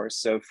solar power.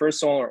 So First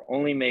Solar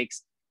only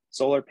makes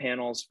solar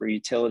panels for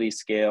utility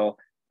scale,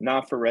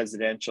 not for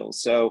residential.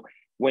 So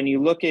when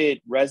you look at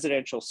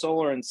residential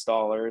solar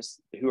installers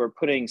who are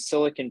putting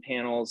silicon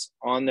panels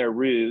on their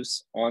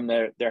roofs, on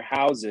their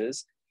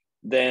houses,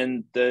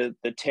 then the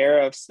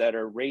tariffs that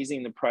are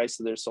raising the price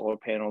of their solar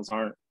panels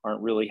aren't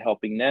really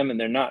helping them, and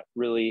they're not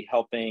really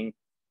helping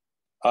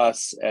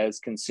us as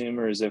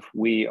consumers if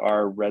we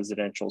are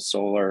residential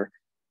solar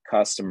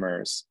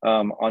customers.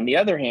 On the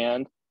other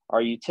hand,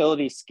 our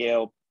utility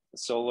scale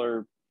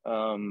solar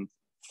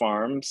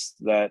farms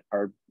that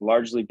are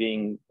largely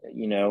being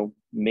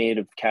made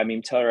of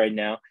cadmium telluride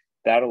now,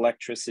 that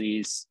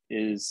electricity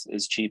is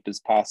as cheap as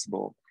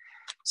possible.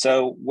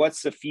 So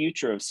what's the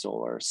future of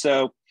solar?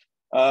 So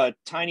a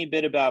tiny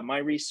bit about my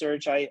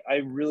research. I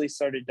really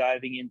started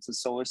diving into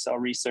solar cell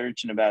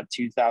research in about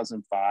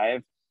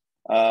 2005.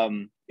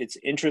 It's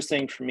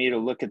interesting for me to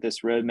look at this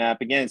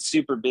roadmap. Again, it's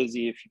super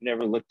busy. If you've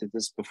never looked at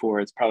this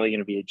before, it's probably going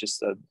to be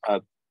just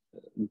a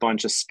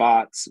bunch of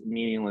spots,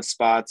 meaningless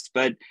spots.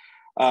 But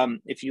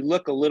if you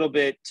look a little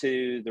bit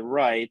to the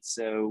right,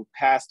 so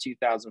past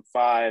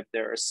 2005,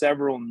 there are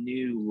several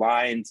new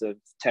lines of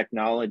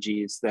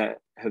technologies that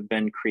have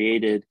been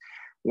created.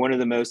 One of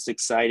the most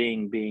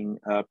exciting being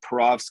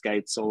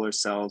perovskite solar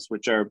cells,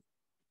 which are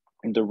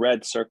the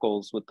red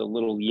circles with the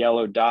little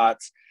yellow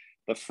dots.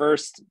 The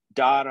first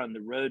dot on the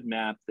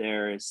roadmap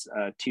there is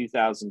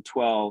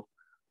 2012.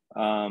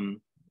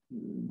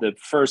 The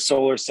first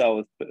solar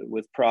cell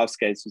with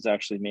perovskites was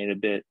actually made a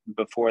bit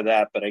before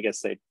that, but I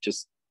guess they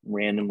just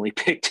randomly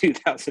picked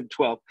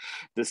 2012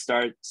 to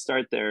start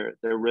their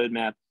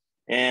roadmap.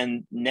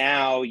 And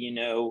now,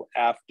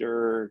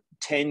 after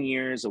 10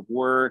 years of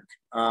work,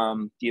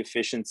 the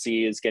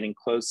efficiency is getting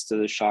close to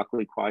the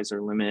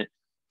Shockley-Queisser limit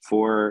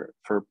for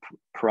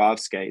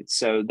perovskite.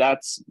 So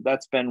that's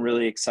been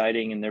really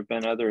exciting, and there have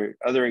been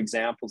other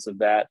examples of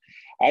that.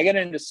 I got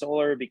into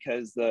solar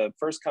because the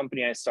first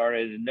company I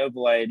started,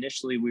 Novolite,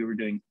 initially we were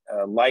doing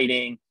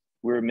lighting.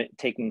 We were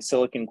taking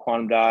silicon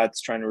quantum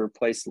dots, trying to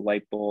replace the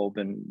light bulb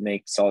and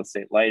make solid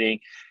state lighting,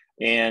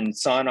 and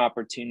saw an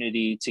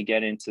opportunity to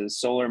get into the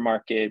solar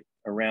market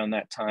around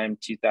that time,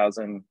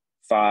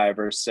 2005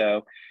 or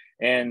so.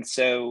 And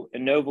so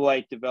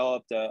Novolite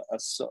developed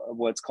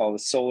what's called a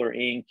solar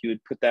ink. You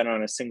would put that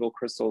on a single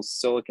crystal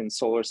silicon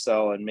solar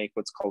cell and make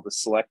what's called a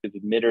selective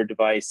emitter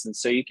device. And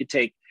so you could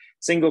take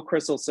single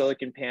crystal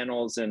silicon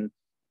panels and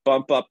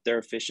bump up their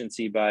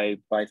efficiency by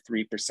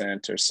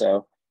 3% or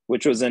so,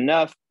 which was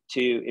enough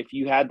to, if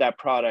you had that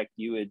product,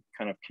 you would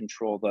kind of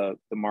control the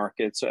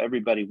market. So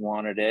everybody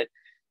wanted it.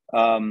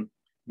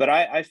 But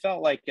I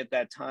felt like at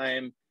that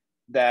time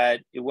that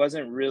it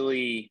wasn't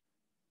really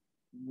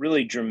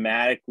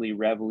dramatically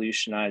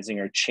revolutionizing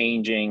or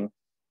changing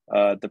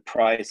the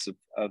price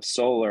of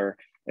solar.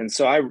 And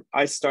so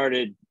I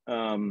started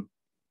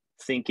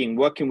thinking,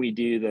 what can we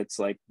do that's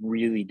like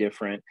really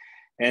different?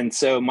 And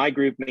so my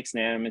group makes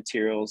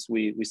nanomaterials.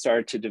 We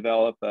started to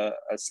develop a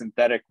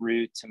synthetic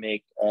route to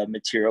make a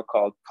material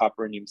called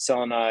copper-indium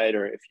selenide,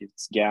 or if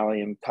it's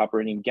gallium,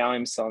 copper-indium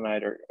gallium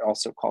selenide, or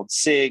also called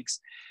SIGs,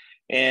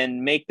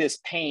 and make this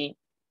paint.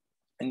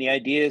 And the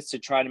idea is to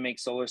try to make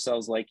solar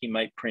cells like you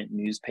might print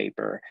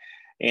newspaper.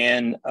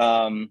 And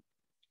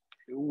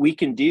we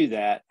can do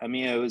that. I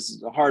mean, it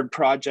was a hard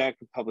project.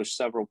 We published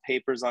several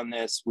papers on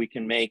this. We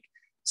can make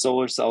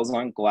solar cells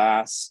on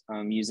glass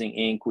using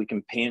ink. We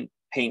can paint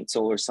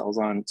solar cells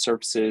on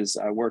surfaces.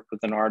 I worked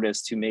with an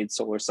artist who made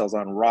solar cells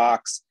on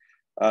rocks.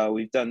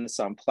 We've done this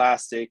on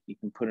plastic. You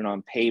can put it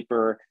on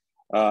paper.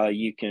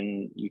 You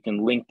can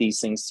link these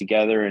things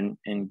together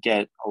and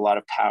get a lot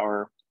of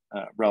power,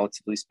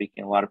 relatively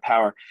speaking, a lot of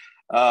power.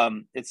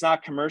 It's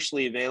not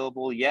commercially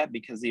available yet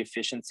because the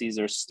efficiencies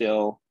are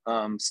still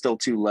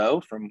too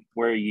low from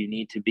where you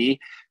need to be.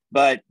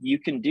 But you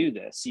can do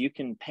this. You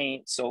can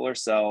paint solar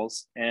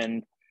cells,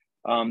 and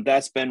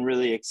that's been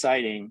really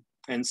exciting.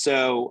 And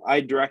so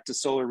I direct a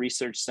solar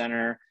research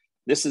center.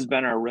 This has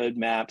been our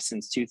roadmap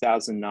since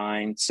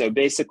 2009. So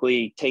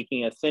basically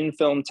taking a thin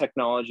film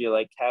technology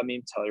like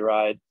cadmium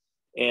telluride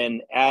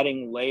and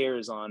adding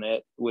layers on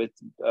it with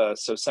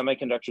so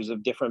semiconductors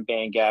of different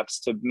band gaps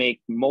to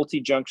make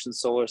multi-junction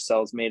solar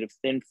cells made of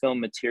thin film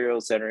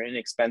materials that are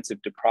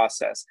inexpensive to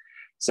process.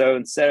 So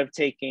instead of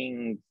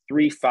taking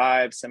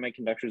 3-5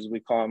 semiconductors, we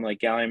call them like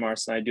gallium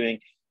arsenide, doing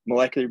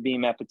molecular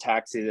beam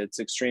epitaxy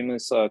that's extremely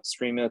slow,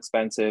 extremely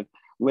expensive,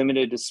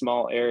 limited to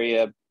small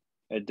area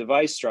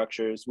device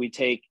structures, we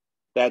take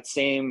that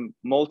same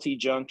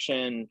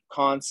multi-junction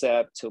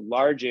concept to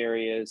large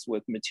areas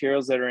with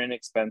materials that are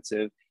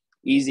inexpensive,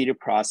 easy to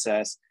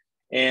process,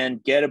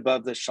 and get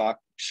above the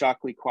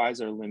Shockley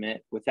Quasar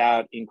limit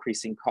without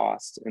increasing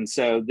cost. And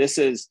so this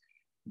has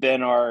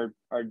been our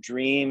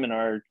dream and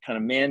our kind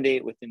of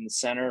mandate within the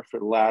center for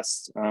the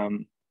last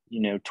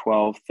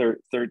 12,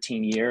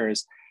 13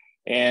 years.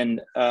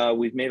 And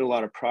we've made a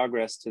lot of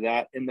progress to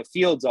that. And the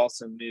field's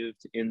also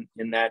moved in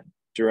that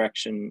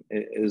direction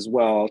as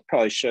well. I'll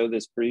probably show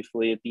this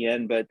briefly at the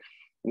end, but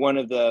one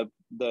of the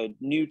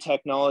new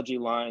technology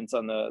lines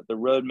on the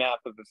roadmap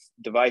of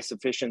device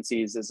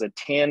efficiencies is a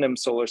tandem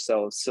solar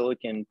cell of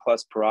silicon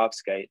plus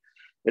perovskite.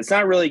 It's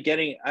not really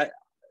getting,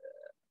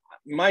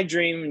 my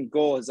dream and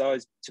goal is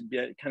always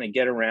to kind of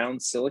get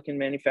around silicon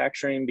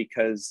manufacturing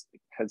because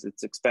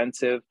it's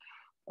expensive.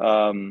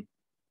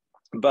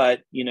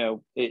 But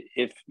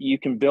if you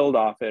can build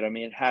off it, I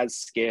mean, it has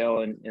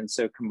scale, and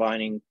so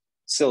combining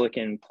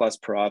silicon plus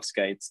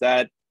perovskites,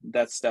 that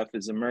stuff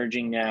is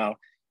emerging now.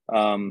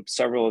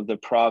 Several of the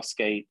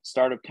perovskite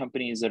startup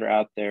companies that are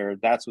out there,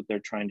 that's what they're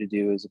trying to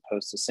do as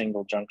opposed to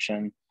single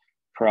junction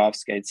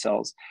perovskite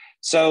cells.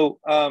 So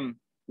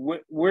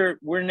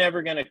we're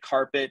never going to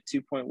carpet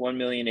 2.1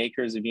 million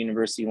acres of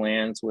university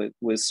lands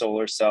with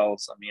solar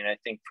cells. I mean, I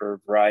think for a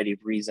variety of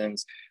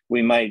reasons,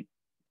 we might,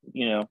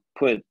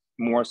 put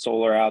more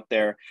solar out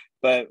there,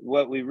 but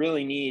what we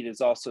really need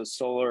is also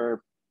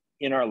solar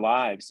in our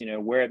lives,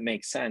 where it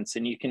makes sense.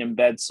 And you can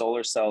embed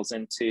solar cells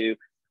into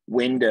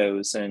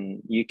windows,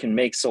 and you can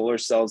make solar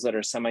cells that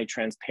are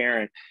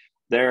semi-transparent.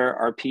 There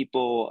are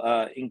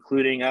people,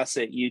 including us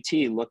at UT,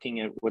 looking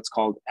at what's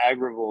called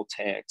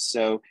agrivoltaics.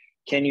 So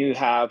can you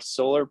have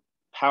solar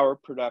power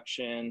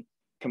production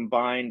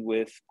combined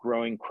with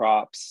growing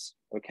crops?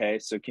 Okay,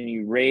 so can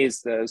you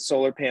raise the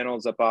solar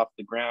panels up off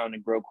the ground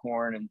and grow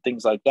corn and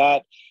things like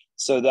that,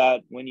 so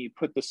that when you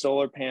put the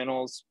solar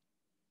panels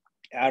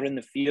out in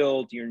the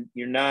field, you're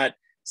not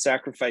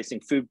sacrificing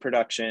food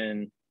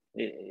production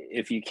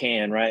if you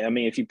can, right? I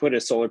mean, if you put a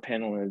solar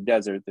panel in the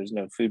desert, there's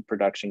no food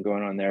production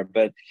going on there.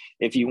 But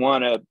if you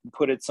want to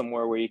put it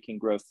somewhere where you can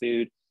grow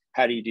food,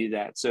 how do you do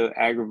that? So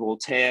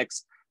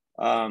agrivoltaics,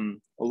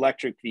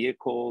 electric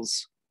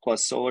vehicles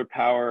plus solar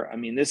power. I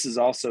mean, this has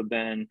also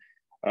been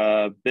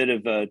a bit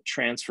of a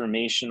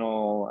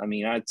transformational, I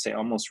mean, I'd say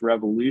almost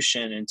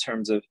revolution in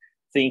terms of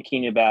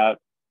thinking about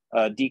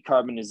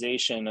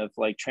decarbonization of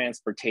like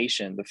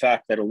transportation. The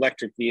fact that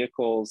electric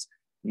vehicles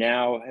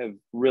now have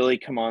really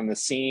come on the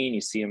scene.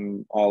 You see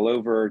them all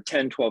over.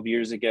 10, 12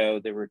 years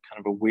ago, they were kind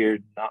of a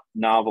weird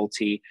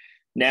novelty.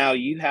 Now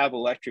you have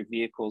electric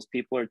vehicles.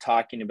 People are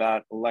talking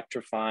about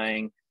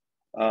electrifying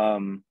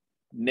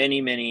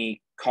many,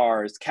 many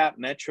cars. Cap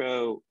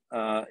Metro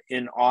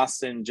in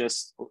Austin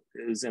just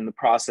is in the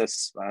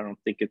process. I don't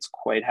think it's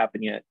quite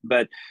happened yet,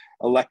 but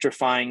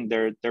electrifying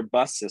their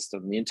bus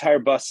system, the entire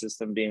bus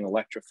system being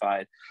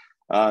electrified.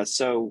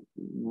 So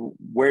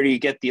where do you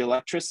get the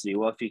electricity?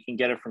 Well, if you can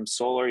get it from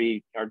solar,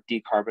 you are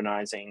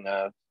decarbonizing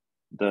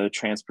the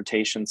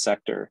transportation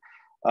sector.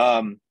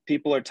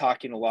 People are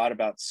talking a lot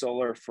about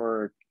solar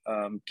for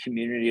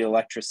community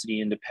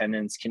electricity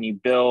independence. Can you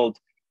build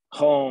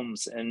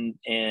homes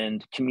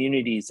and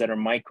communities that are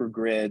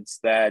microgrids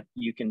that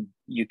you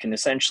can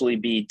essentially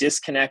be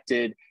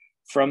disconnected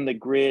from the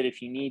grid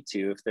if you need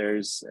to, if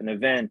there's an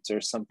event or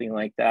something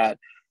like that.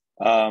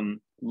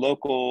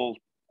 Local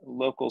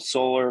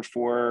solar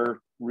for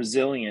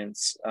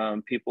resilience.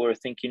 People are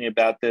thinking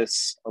about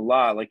this a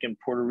lot, like in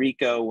Puerto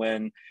Rico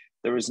when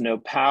there was no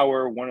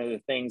power. One of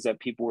the things that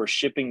people were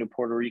shipping to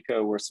Puerto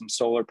Rico were some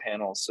solar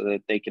panels so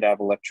that they could have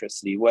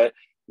electricity.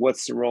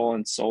 What's the role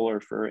in solar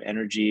for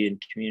energy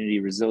and community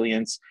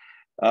resilience?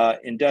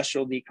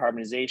 Industrial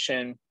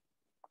decarbonization.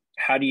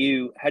 How do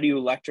you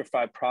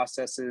electrify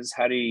processes?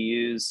 How do you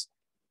use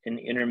an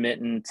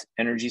intermittent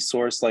energy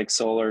source like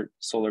solar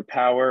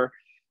power?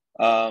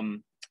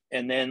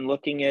 And then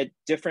looking at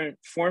different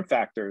form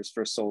factors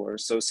for solar.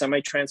 So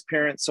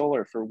semi-transparent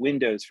solar for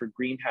windows, for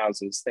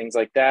greenhouses, things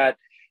like that.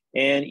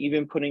 And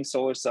even putting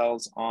solar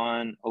cells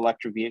on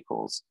electric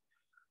vehicles.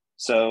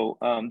 So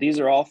these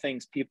are all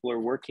things people are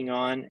working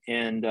on.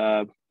 And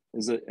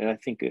as I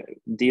think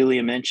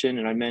Delia mentioned,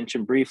 and I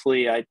mentioned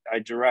briefly, I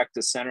direct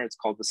a center. It's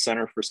called the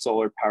Center for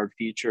Solar Powered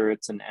Future.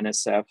 It's an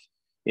NSF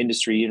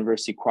Industry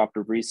University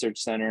Cooperative Research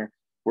Center.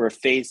 We're a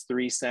phase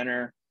 3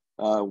 center.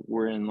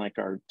 We're in like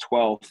our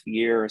 12th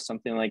year or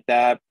something like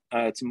that.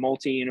 It's a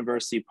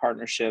multi-university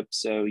partnership.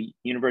 So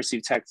University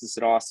of Texas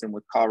at Austin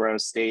with Colorado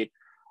State.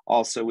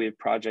 Also, we have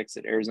projects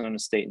at Arizona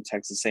State and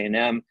Texas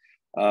A&M.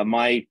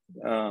 My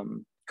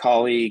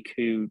colleague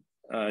who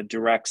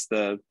directs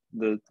the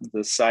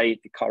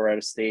site at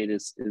Colorado State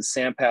is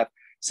Sampath.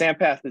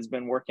 Sampath has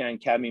been working on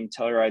cadmium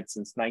telluride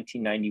since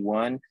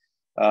 1991.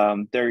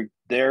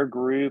 Their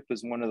group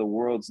is one of the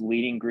world's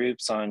leading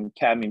groups on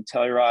cadmium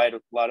telluride. A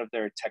lot of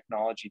their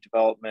technology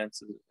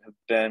developments have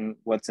been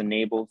what's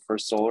enabled for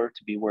solar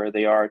to be where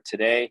they are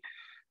today.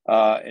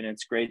 And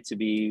it's great to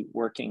be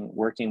working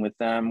with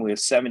them. We have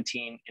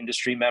 17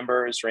 industry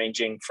members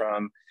ranging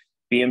from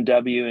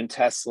BMW and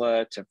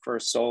Tesla to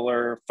First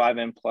Solar,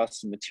 5M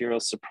Plus material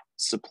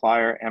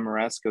supplier,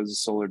 Ameresco is a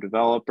solar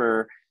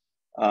developer,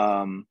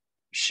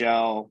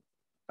 Shell,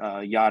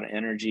 Yada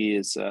Energy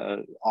is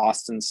a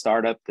Austin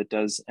startup that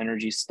does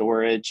energy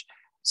storage.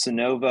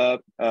 Sonova,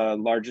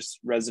 largest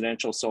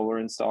residential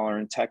solar installer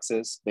in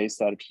Texas,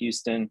 based out of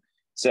Houston.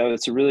 So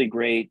it's a really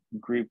great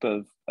group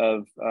of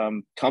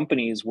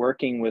companies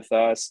working with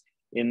us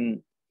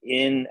in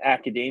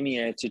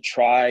academia to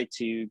try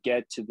to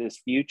get to this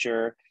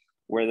future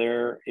where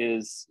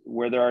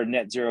there are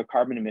net zero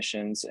carbon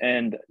emissions.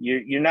 And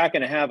you're not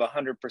going to have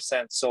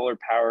 100% solar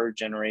power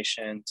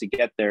generation to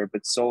get there,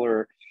 but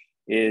solar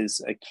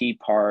is a key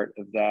part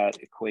of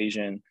that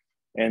equation.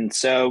 And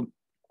so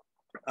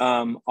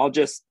I'll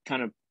just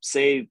kind of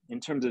say,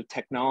 in terms of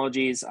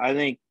technologies, I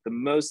think the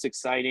most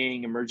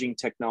exciting emerging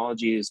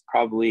technology is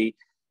probably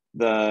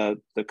the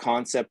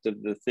concept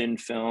of the thin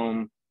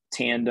film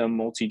tandem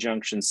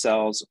multi-junction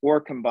cells,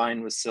 or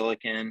combined with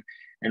silicon.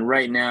 And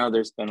right now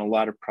there's been a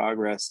lot of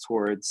progress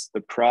towards the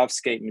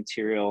perovskite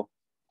material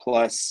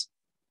plus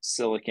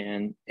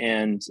silicon.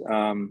 And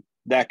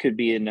that could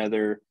be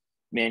another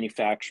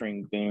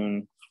manufacturing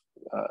boon,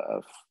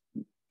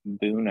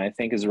 I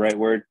think is the right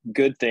word,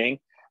 good thing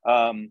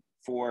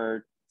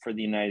for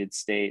the United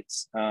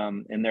States.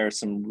 And there are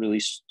some really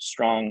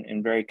strong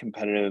and very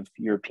competitive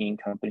European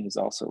companies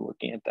also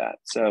looking at that.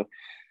 So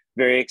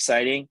very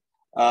exciting.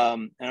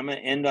 And I'm going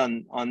to end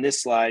on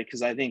this slide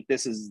because I think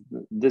this is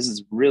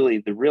really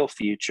the real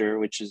future,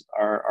 which is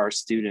our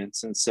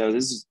students. And so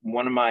this is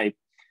one of my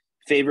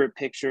favorite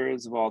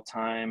pictures of all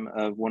time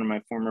of one of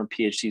my former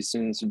PhD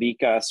students,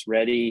 Vikas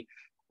Reddy.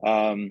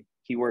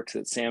 He works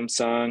at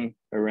Samsung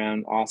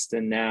around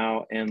Austin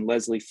now, and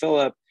Leslie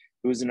Phillip,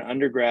 who was an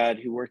undergrad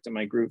who worked in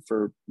my group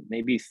for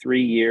maybe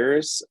 3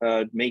 years,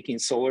 making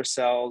solar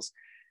cells.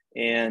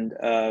 And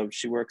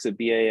she works at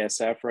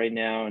BASF right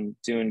now and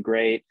doing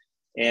great.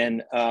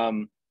 And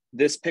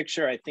this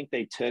picture, I think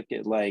they took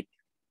at like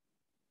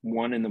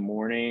 1 a.m.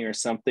 or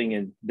something,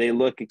 and they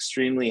look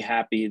extremely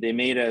happy. They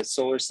made a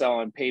solar cell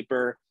on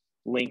paper,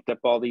 linked up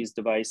all these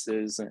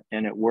devices,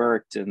 and it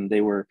worked. And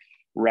they were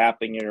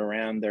wrapping it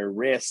around their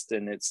wrist,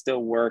 and it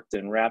still worked,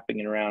 and wrapping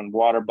it around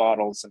water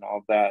bottles and all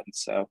of that. And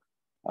so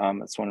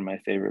it's one of my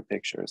favorite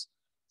pictures.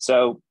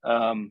 So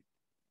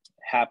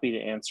happy to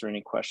answer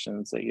any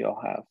questions that you'll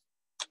have.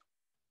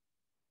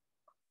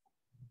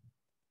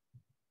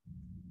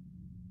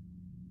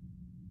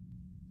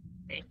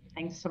 Great.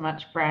 Thanks so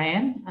much,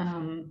 Brian.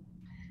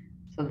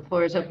 So the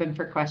floor is open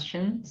for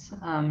questions.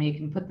 You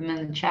can put them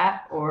in the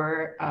chat,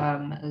 or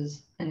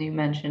as Anu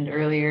mentioned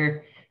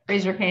earlier,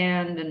 raise your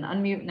hand and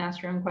unmute and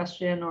ask your own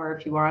question, or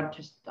if you want,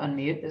 just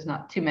unmute. There's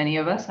not too many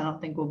of us. I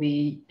don't think we'll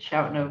be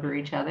shouting over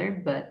each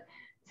other, but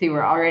see,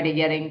 we're already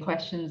getting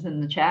questions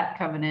in the chat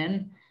coming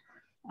in.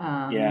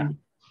 Yeah.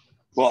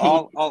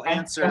 Well, I'll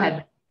answer. Go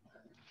ahead.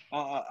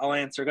 I'll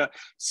answer.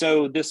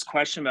 So this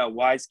question about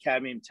why is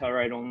cadmium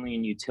telluride only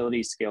in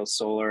utility scale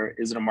solar?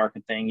 Is it a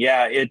market thing?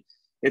 Yeah,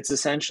 it's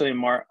essentially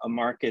a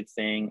market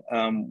thing.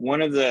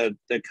 One of the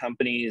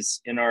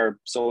companies in our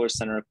solar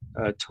center,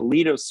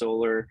 Toledo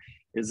Solar,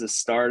 is a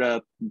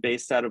startup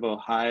based out of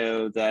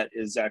Ohio that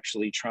is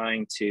actually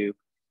trying to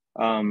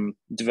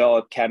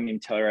develop cadmium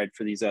telluride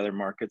for these other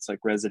markets like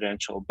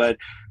residential. But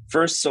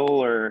First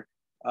Solar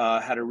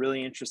had a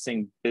really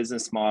interesting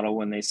business model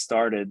when they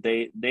started.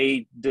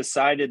 They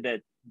decided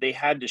that they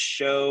had to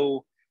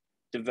show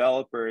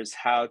developers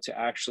how to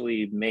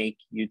actually make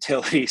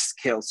utility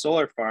scale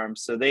solar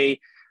farms. So they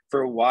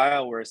for a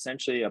while were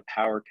essentially a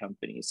power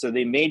company. So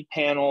they made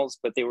panels,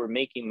 but they were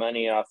making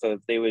money off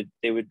of, they would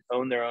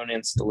own their own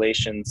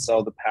installation,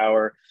 sell the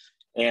power,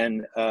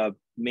 and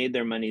made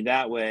their money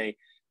that way.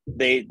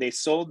 They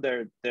sold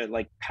their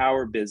like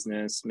power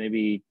business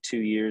maybe 2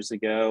 years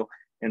ago.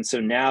 And so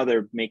now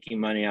they're making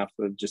money off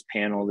of just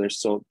panel. They're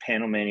sold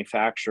panel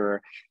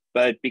manufacturer.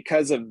 But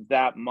because of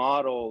that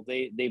model,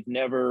 they've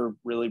never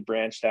really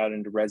branched out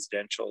into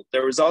residential.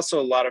 There was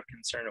also a lot of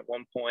concern at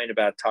one point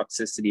about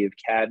toxicity of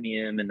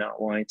cadmium and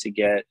not wanting to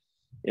get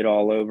it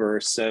all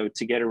over. So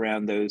to get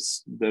around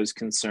those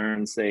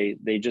concerns, they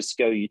just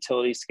go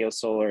utility scale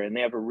solar, and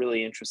they have a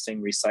really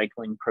interesting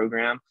recycling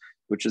program,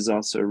 which is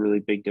also a really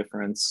big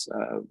difference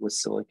with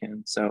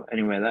silicon. So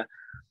anyway,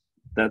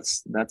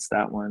 that's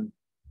that one.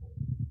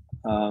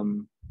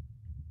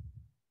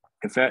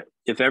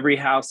 If every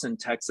house in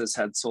Texas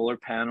had solar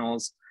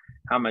panels,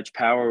 how much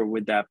power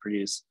would that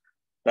produce?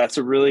 That's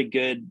a really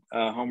good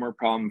homework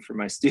problem for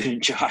my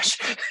student, Josh.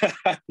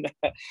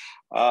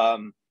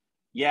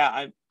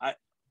 Yeah,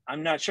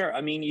 I'm not sure.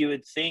 I mean, you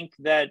would think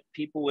that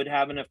people would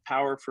have enough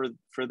power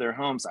for their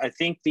homes. I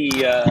think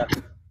the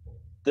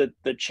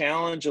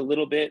challenge a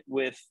little bit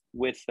with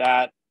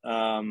that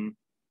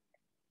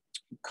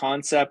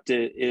concept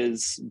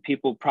is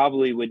people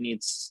probably would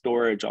need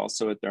storage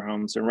also at their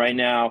homes. And right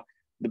now,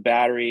 the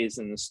batteries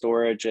and the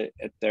storage at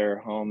their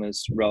home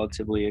is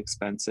relatively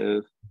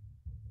expensive.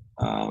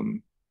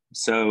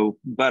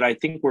 But I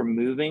think we're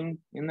moving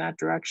in that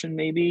direction,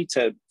 maybe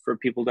for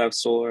people to have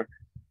solar,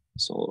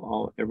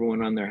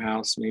 everyone on their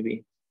house,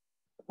 maybe.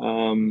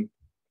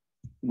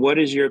 What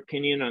is your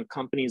opinion on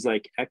companies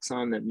like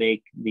Exxon that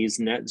make these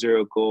net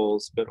zero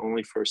goals, but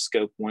only for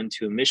scope 1,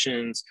 2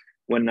 emissions,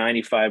 when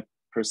 95%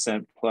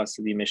 plus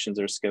of the emissions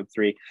are scope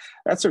 3?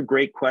 That's a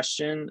great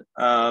question.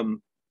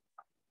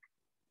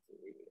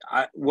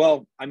 I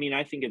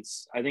think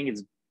it's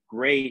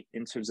great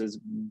in terms of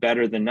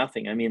better than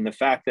nothing. I mean, the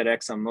fact that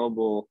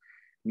ExxonMobil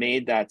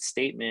made that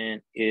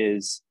statement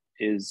is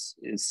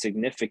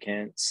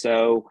significant.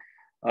 So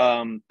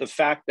the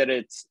fact that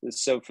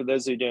so for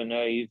those who don't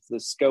know, the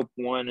scope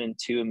 1 and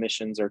 2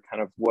 emissions are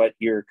kind of what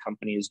your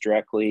company is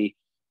directly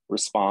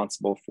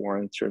responsible for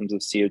in terms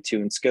of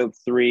CO2, and scope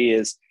 3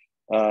 is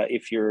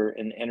if you're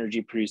an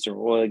energy producer,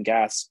 oil and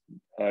gas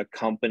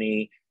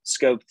company,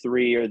 scope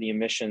 3 are the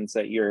emissions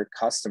that your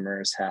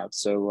customers have.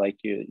 So like,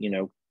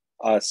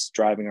 us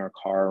driving our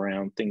car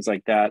around, things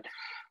like that.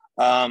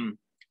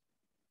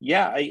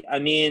 Yeah, I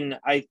mean,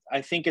 I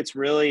think it's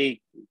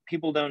really,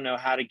 people don't know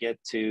how to get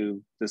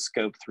to the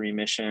scope 3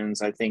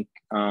 emissions. I think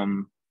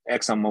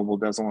ExxonMobil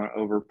doesn't want to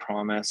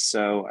overpromise.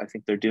 So I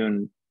think they're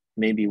doing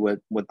maybe what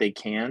they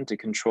can to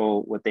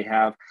control what they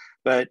have.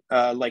 But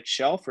like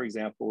Shell, for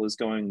example, is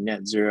going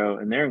net zero,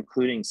 and they're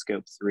including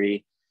scope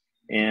 3.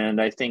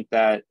 And I think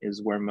that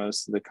is where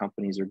most of the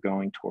companies are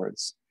going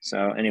towards.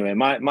 So anyway,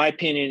 my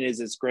opinion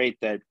is it's great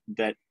that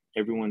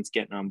everyone's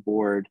getting on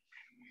board.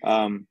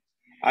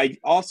 I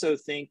also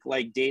think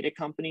like data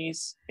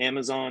companies,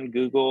 Amazon,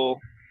 Google,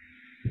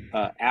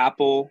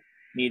 Apple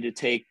need to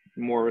take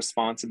more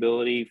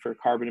responsibility for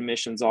carbon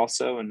emissions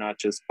also, and not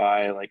just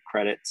buy like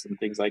credits and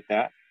things like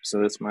that.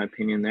 So that's my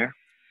opinion there.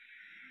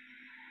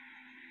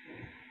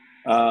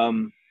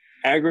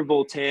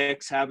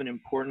 Agrivoltaics have an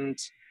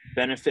important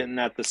benefit in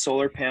that the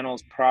solar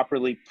panels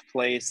properly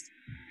placed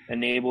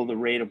enable the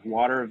rate of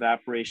water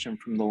evaporation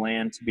from the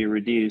land to be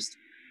reduced,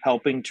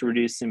 helping to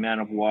reduce the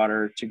amount of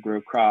water to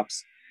grow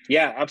crops.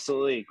 Yeah,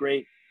 absolutely.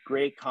 Great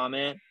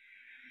comment.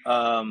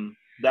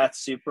 That's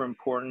super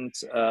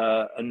important.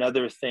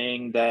 Another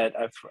thing that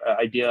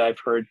I've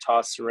heard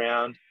tossed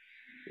around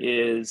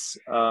is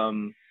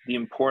the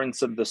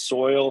importance of the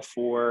soil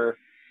for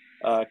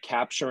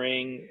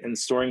capturing and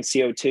storing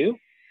CO2.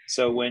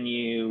 So when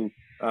you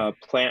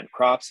plant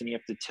crops and you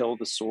have to till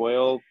the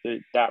soil,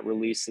 that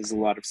releases a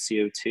lot of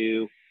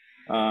CO2.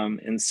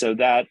 And so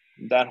that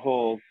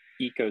whole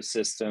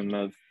ecosystem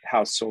of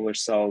how solar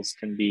cells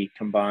can be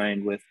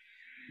combined with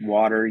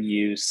water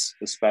use,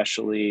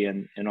 especially,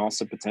 and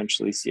also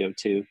potentially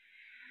CO2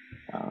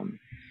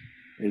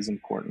 is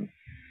important.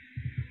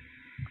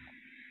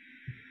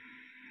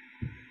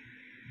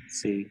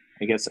 Let's see,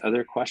 I guess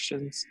other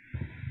questions?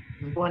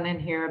 There's one in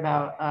here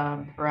about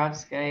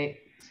perovskite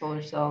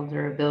solar cell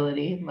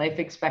durability. Life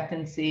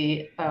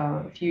expectancy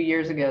a few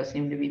years ago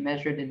seemed to be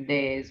measured in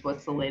days.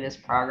 What's the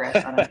latest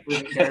progress on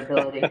improving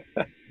durability?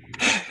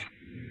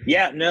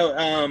 Yeah,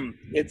 no,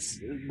 it's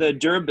the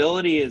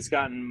durability has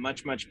gotten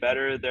much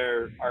better.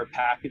 There are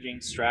packaging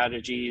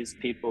strategies.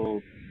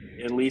 People,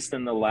 at least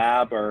in the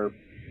lab, are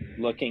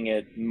looking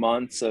at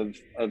months of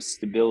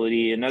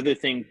stability. Another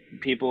thing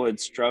people had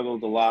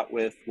struggled a lot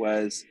with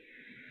was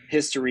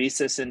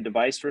hysteresis and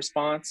device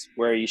response,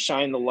 where you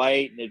shine the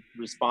light and it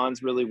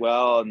responds really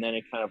well, and then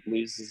it kind of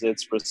loses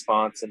its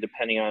response. And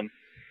depending on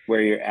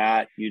where you're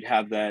at, you'd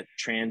have that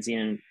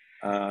transient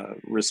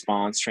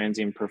response,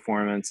 transient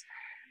performance.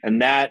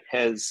 And that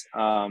has,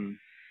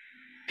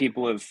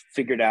 people have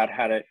figured out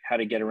how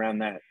to get around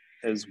that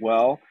as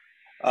well.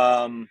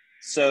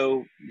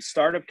 So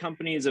startup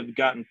companies have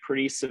gotten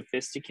pretty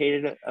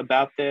sophisticated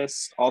about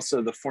this.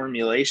 Also, the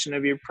formulation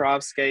of your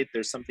perovskite,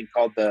 there's something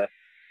called the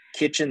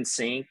kitchen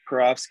sink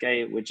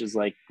perovskite, which is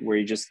like where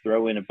you just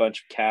throw in a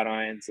bunch of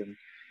cations and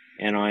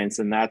anions,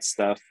 and that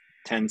stuff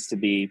tends to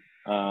be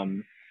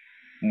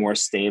more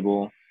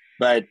stable.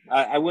 But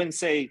I wouldn't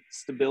say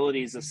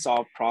stability is a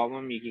solved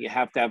problem. You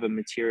have to have a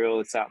material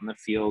that's out in the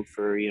field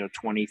for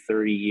 20,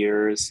 30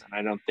 years, and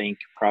I don't think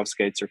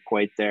perovskites are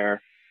quite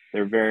there.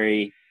 They're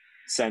very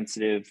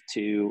sensitive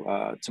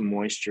to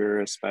moisture,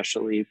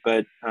 especially,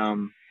 but a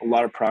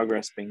lot of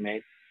progress being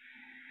made.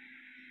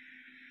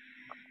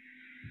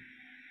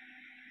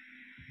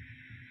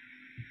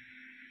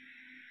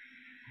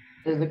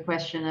 There's a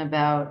question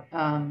about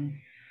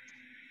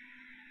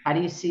how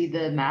do you see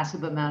the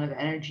massive amount of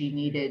energy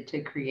needed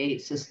to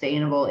create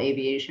sustainable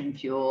aviation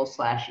fuel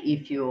 /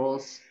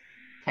 e-fuels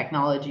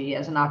technology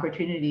as an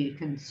opportunity to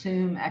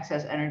consume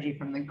excess energy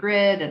from the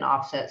grid and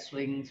offset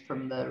swings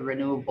from the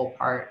renewable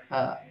part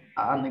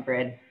on the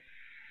grid?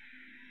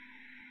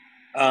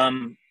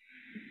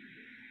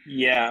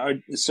 Yeah.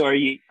 So are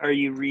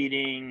you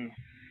reading?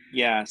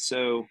 Yeah.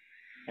 So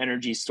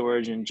energy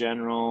storage in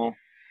general.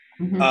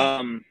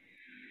 Mm-hmm.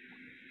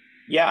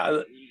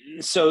 Yeah.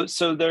 So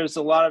there's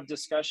a lot of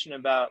discussion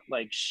about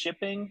like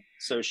shipping.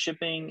 So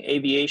shipping,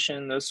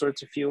 aviation, those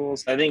sorts of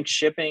fuels. I think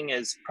shipping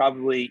is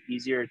probably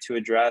easier to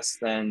address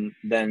than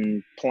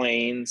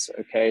planes.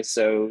 Okay.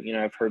 So,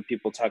 I've heard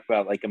people talk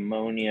about like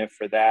ammonia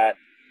for that.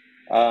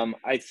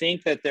 I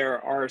think that there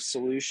are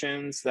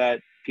solutions that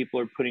people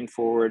are putting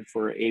forward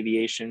for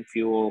aviation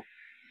fuel.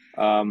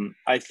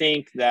 I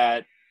think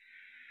that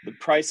the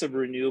price of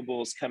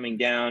renewables coming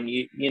down,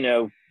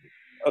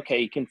 okay,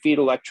 you can feed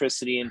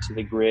electricity into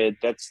the grid.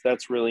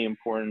 That's really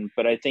important.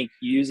 But I think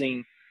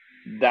using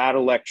that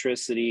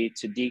electricity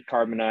to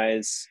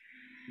decarbonize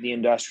the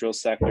industrial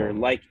sector,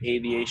 like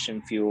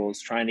aviation fuels,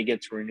 trying to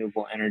get to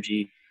renewable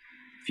energy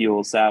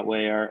fuels that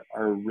way are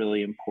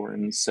really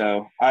important.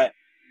 So I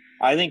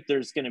think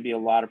there's going to be a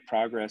lot of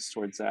progress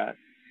towards that.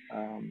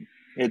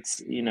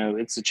 It's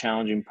a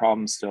challenging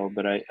problem still,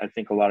 but I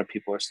think a lot of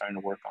people are starting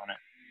to work on it.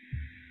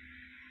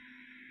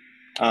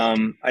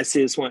 I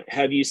see this one.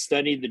 Have you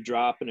studied the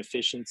drop in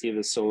efficiency of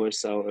a solar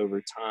cell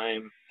over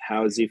time?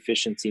 How is the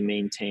efficiency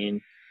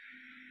maintained?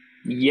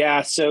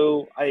 Yeah,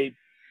 so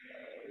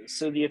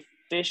the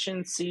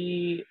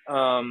efficiency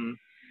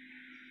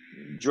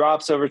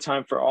drops over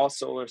time for all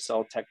solar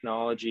cell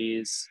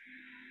technologies.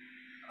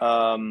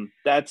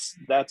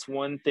 That's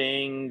one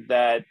thing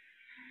that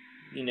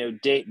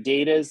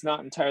data is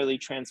not entirely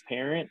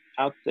transparent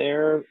out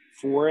there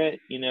for it.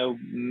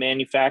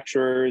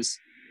 Manufacturers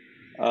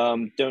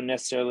don't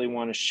necessarily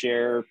want to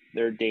share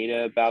their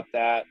data about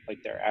that,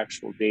 like their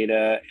actual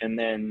data. And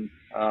then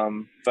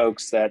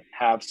folks that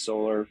have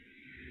solar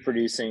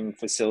producing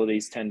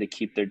facilities tend to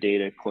keep their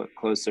data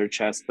close to their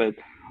chest. But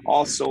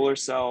all solar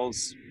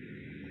cells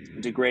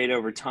degrade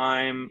over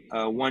time.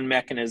 One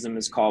mechanism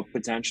is called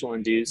potential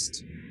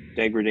induced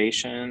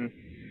degradation,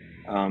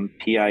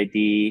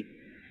 PID.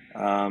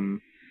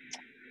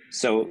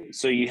 So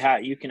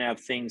you can have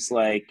things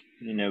like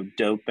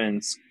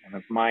dopants kind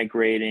of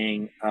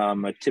migrating.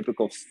 A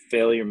typical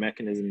failure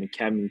mechanism in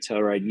cadmium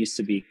telluride used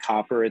to be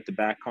copper at the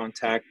back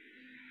contact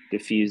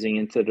diffusing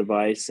into the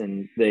device,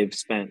 and they've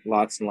spent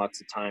lots and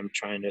lots of time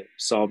trying to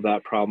solve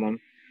that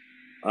problem.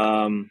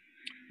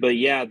 But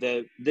yeah,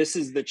 this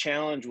is the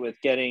challenge with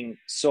getting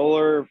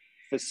solar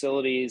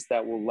facilities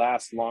that will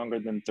last longer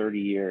than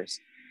 30 years,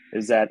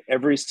 is that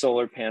every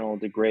solar panel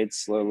degrades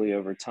slowly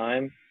over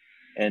time,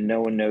 and no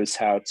one knows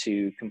how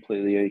to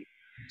completely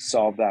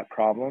solve that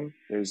problem.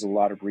 There's a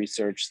lot of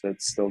research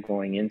that's still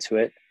going into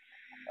it.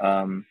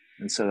 And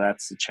so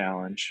that's the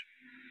challenge.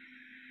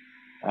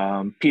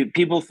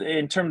 People,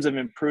 in terms of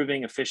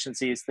improving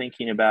efficiency, is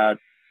thinking about,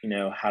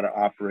 how to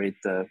operate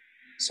the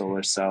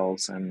solar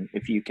cells. And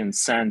if you can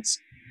sense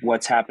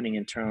what's happening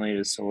internally to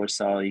the solar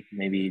cell, you can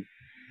maybe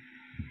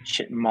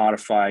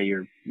modify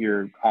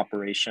your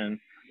operation,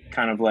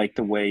 kind of like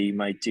the way you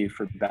might do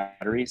for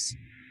batteries.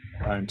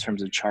 In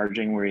terms of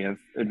charging, where you have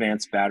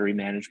advanced battery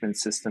management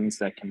systems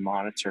that can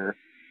monitor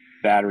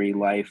battery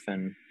life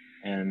and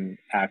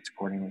act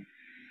accordingly.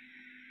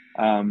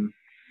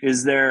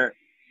 Is there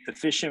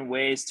efficient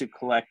ways to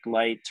collect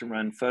light to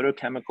run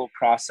photochemical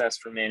process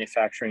for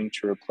manufacturing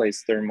to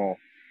replace thermal?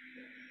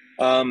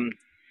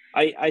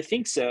 I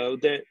think so.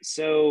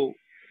 So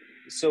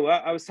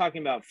I was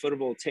talking about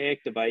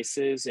photovoltaic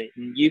devices,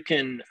 and you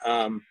can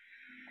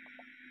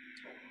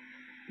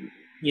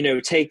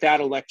take that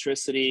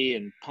electricity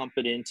and pump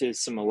it into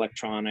some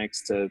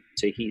electronics to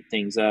heat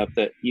things up.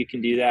 That you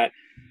can do that.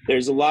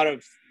 There's a lot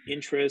of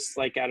interest,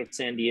 like out of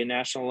Sandia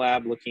National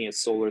Lab, looking at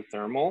solar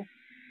thermal.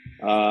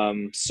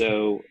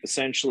 So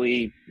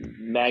essentially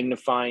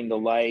magnifying the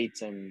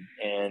light and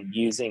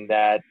using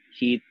that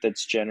heat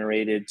that's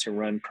generated to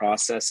run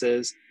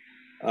processes.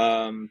 There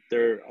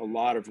are a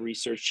lot of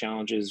research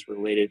challenges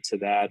related to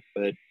that,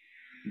 but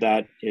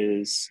that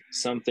is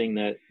something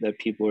that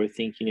people are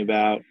thinking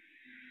about.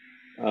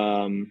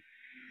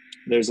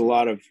 there's a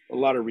lot of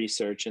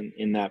research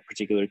in that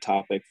particular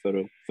topic,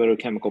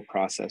 photochemical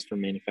process for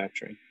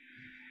manufacturing.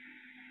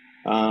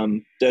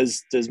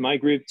 Does my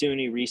group do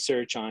any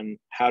research on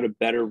how to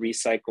better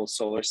recycle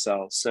solar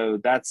cells? So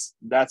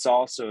that's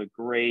also a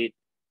great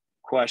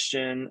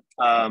question.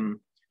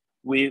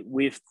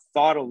 We've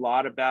thought a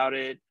lot about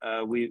it.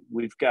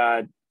 We've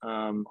got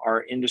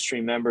our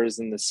industry members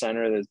in the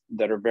center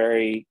that are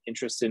very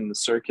interested in the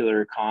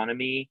circular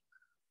economy,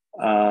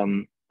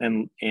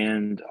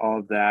 and all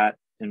of that,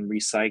 and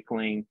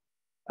recycling.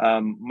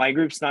 My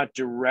group's not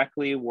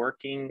directly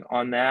working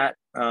on that.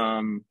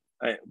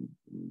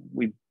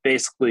 We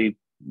basically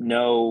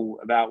know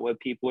about what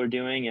people are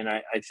doing, and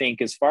I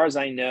think, as far as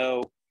I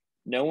know,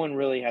 no one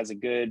really has a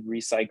good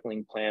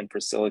recycling plan for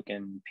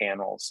silicon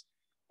panels.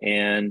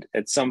 And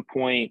at some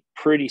point,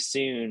 pretty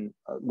soon,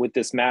 with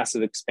this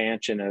massive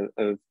expansion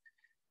of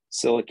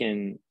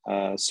silicon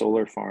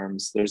solar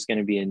farms, there's going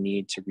to be a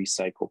need to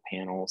recycle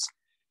panels,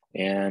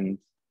 and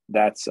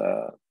that's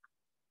a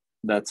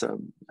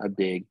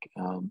big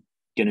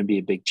going to be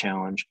a big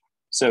challenge.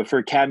 So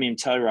for cadmium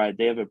telluride,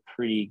 they have a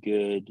pretty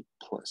good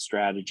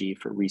strategy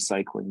for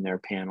recycling their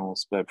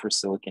panels, but for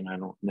silicon, I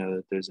don't know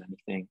that there's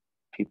anything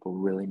people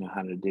really know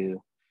how to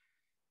do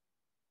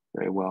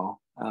very well.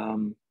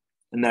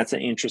 And that's an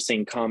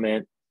interesting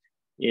comment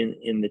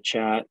in the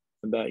chat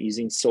about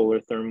using solar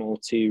thermal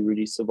to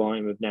reduce the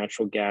volume of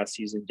natural gas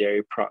using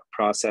dairy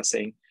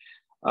processing.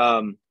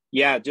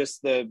 Yeah,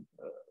 just the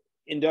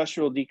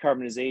industrial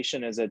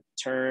decarbonization as a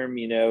term,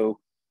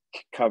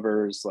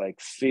 covers like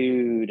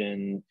food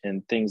and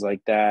things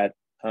like that,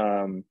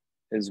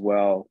 as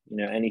well.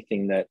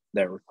 Anything that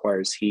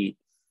requires heat.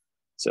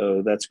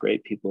 So that's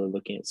great. People are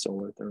looking at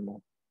solar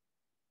thermal.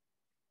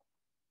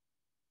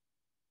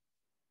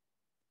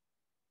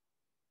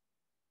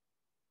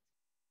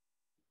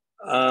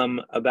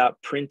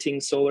 About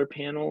printing solar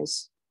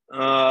panels.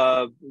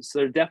 So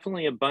there are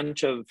definitely a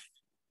bunch of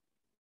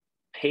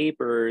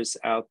papers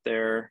out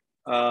there.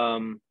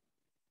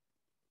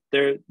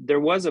 There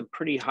was a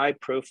pretty high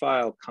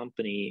profile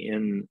company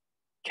in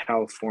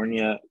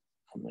California.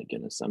 Oh my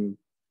goodness, I'm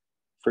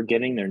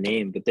forgetting their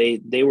name, but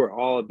they were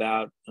all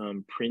about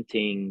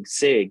printing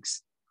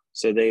SIGs.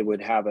 So they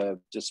would have a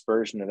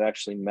dispersion of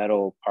actually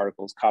metal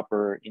particles,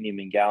 copper,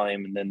 indium, and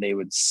gallium, and then they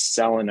would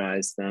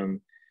selenize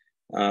them.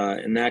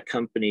 And that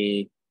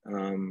company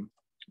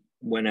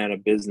went out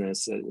of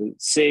business.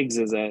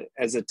 SIGs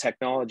as a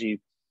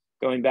technology,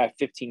 going back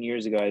 15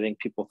 years ago, I think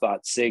people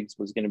thought SIGs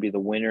was going to be the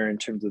winner in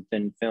terms of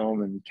thin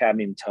film, and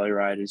cadmium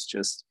telluride has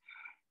just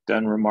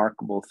done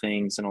remarkable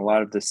things. And a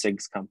lot of the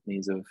SIGs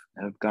companies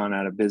have gone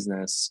out of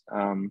business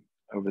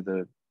over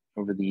the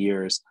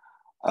years.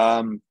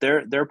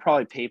 There are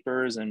probably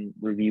papers and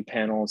review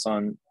panels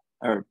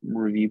or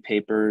review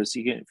papers.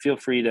 You can feel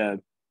free to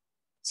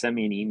send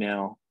me an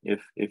email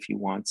if you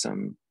want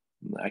some.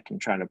 I can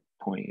try to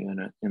point you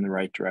in the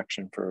right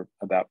direction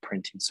about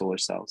printing solar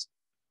cells.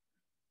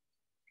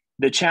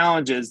 The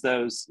challenge is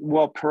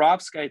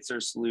perovskites are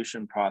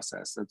solution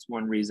process. That's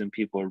one reason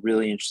people are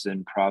really interested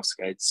in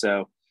perovskites.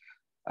 So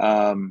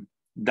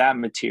that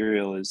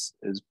material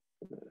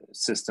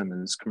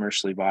system is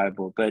commercially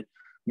viable, but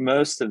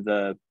most of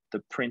the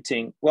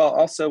printing,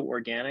 also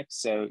organic.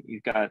 So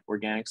you've got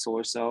organic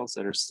solar cells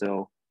that are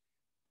still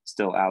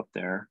out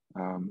there,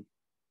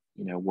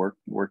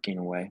 working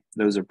away.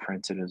 Those are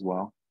printed as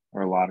well,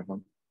 or a lot of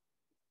them.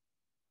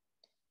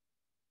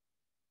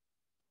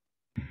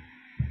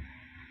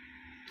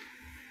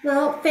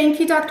 Well,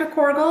 thank you, Dr.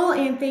 Korgel,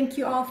 and thank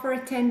you all for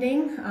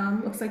attending.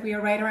 Looks like we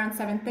are right around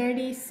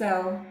 7:30,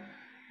 so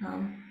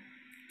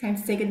time to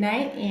say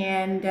goodnight.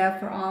 And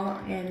for all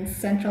in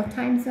Central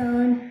Time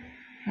Zone,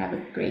 have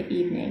a great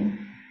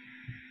evening.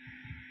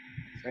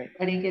 Great.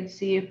 Good to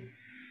see you.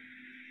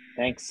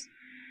 Thanks.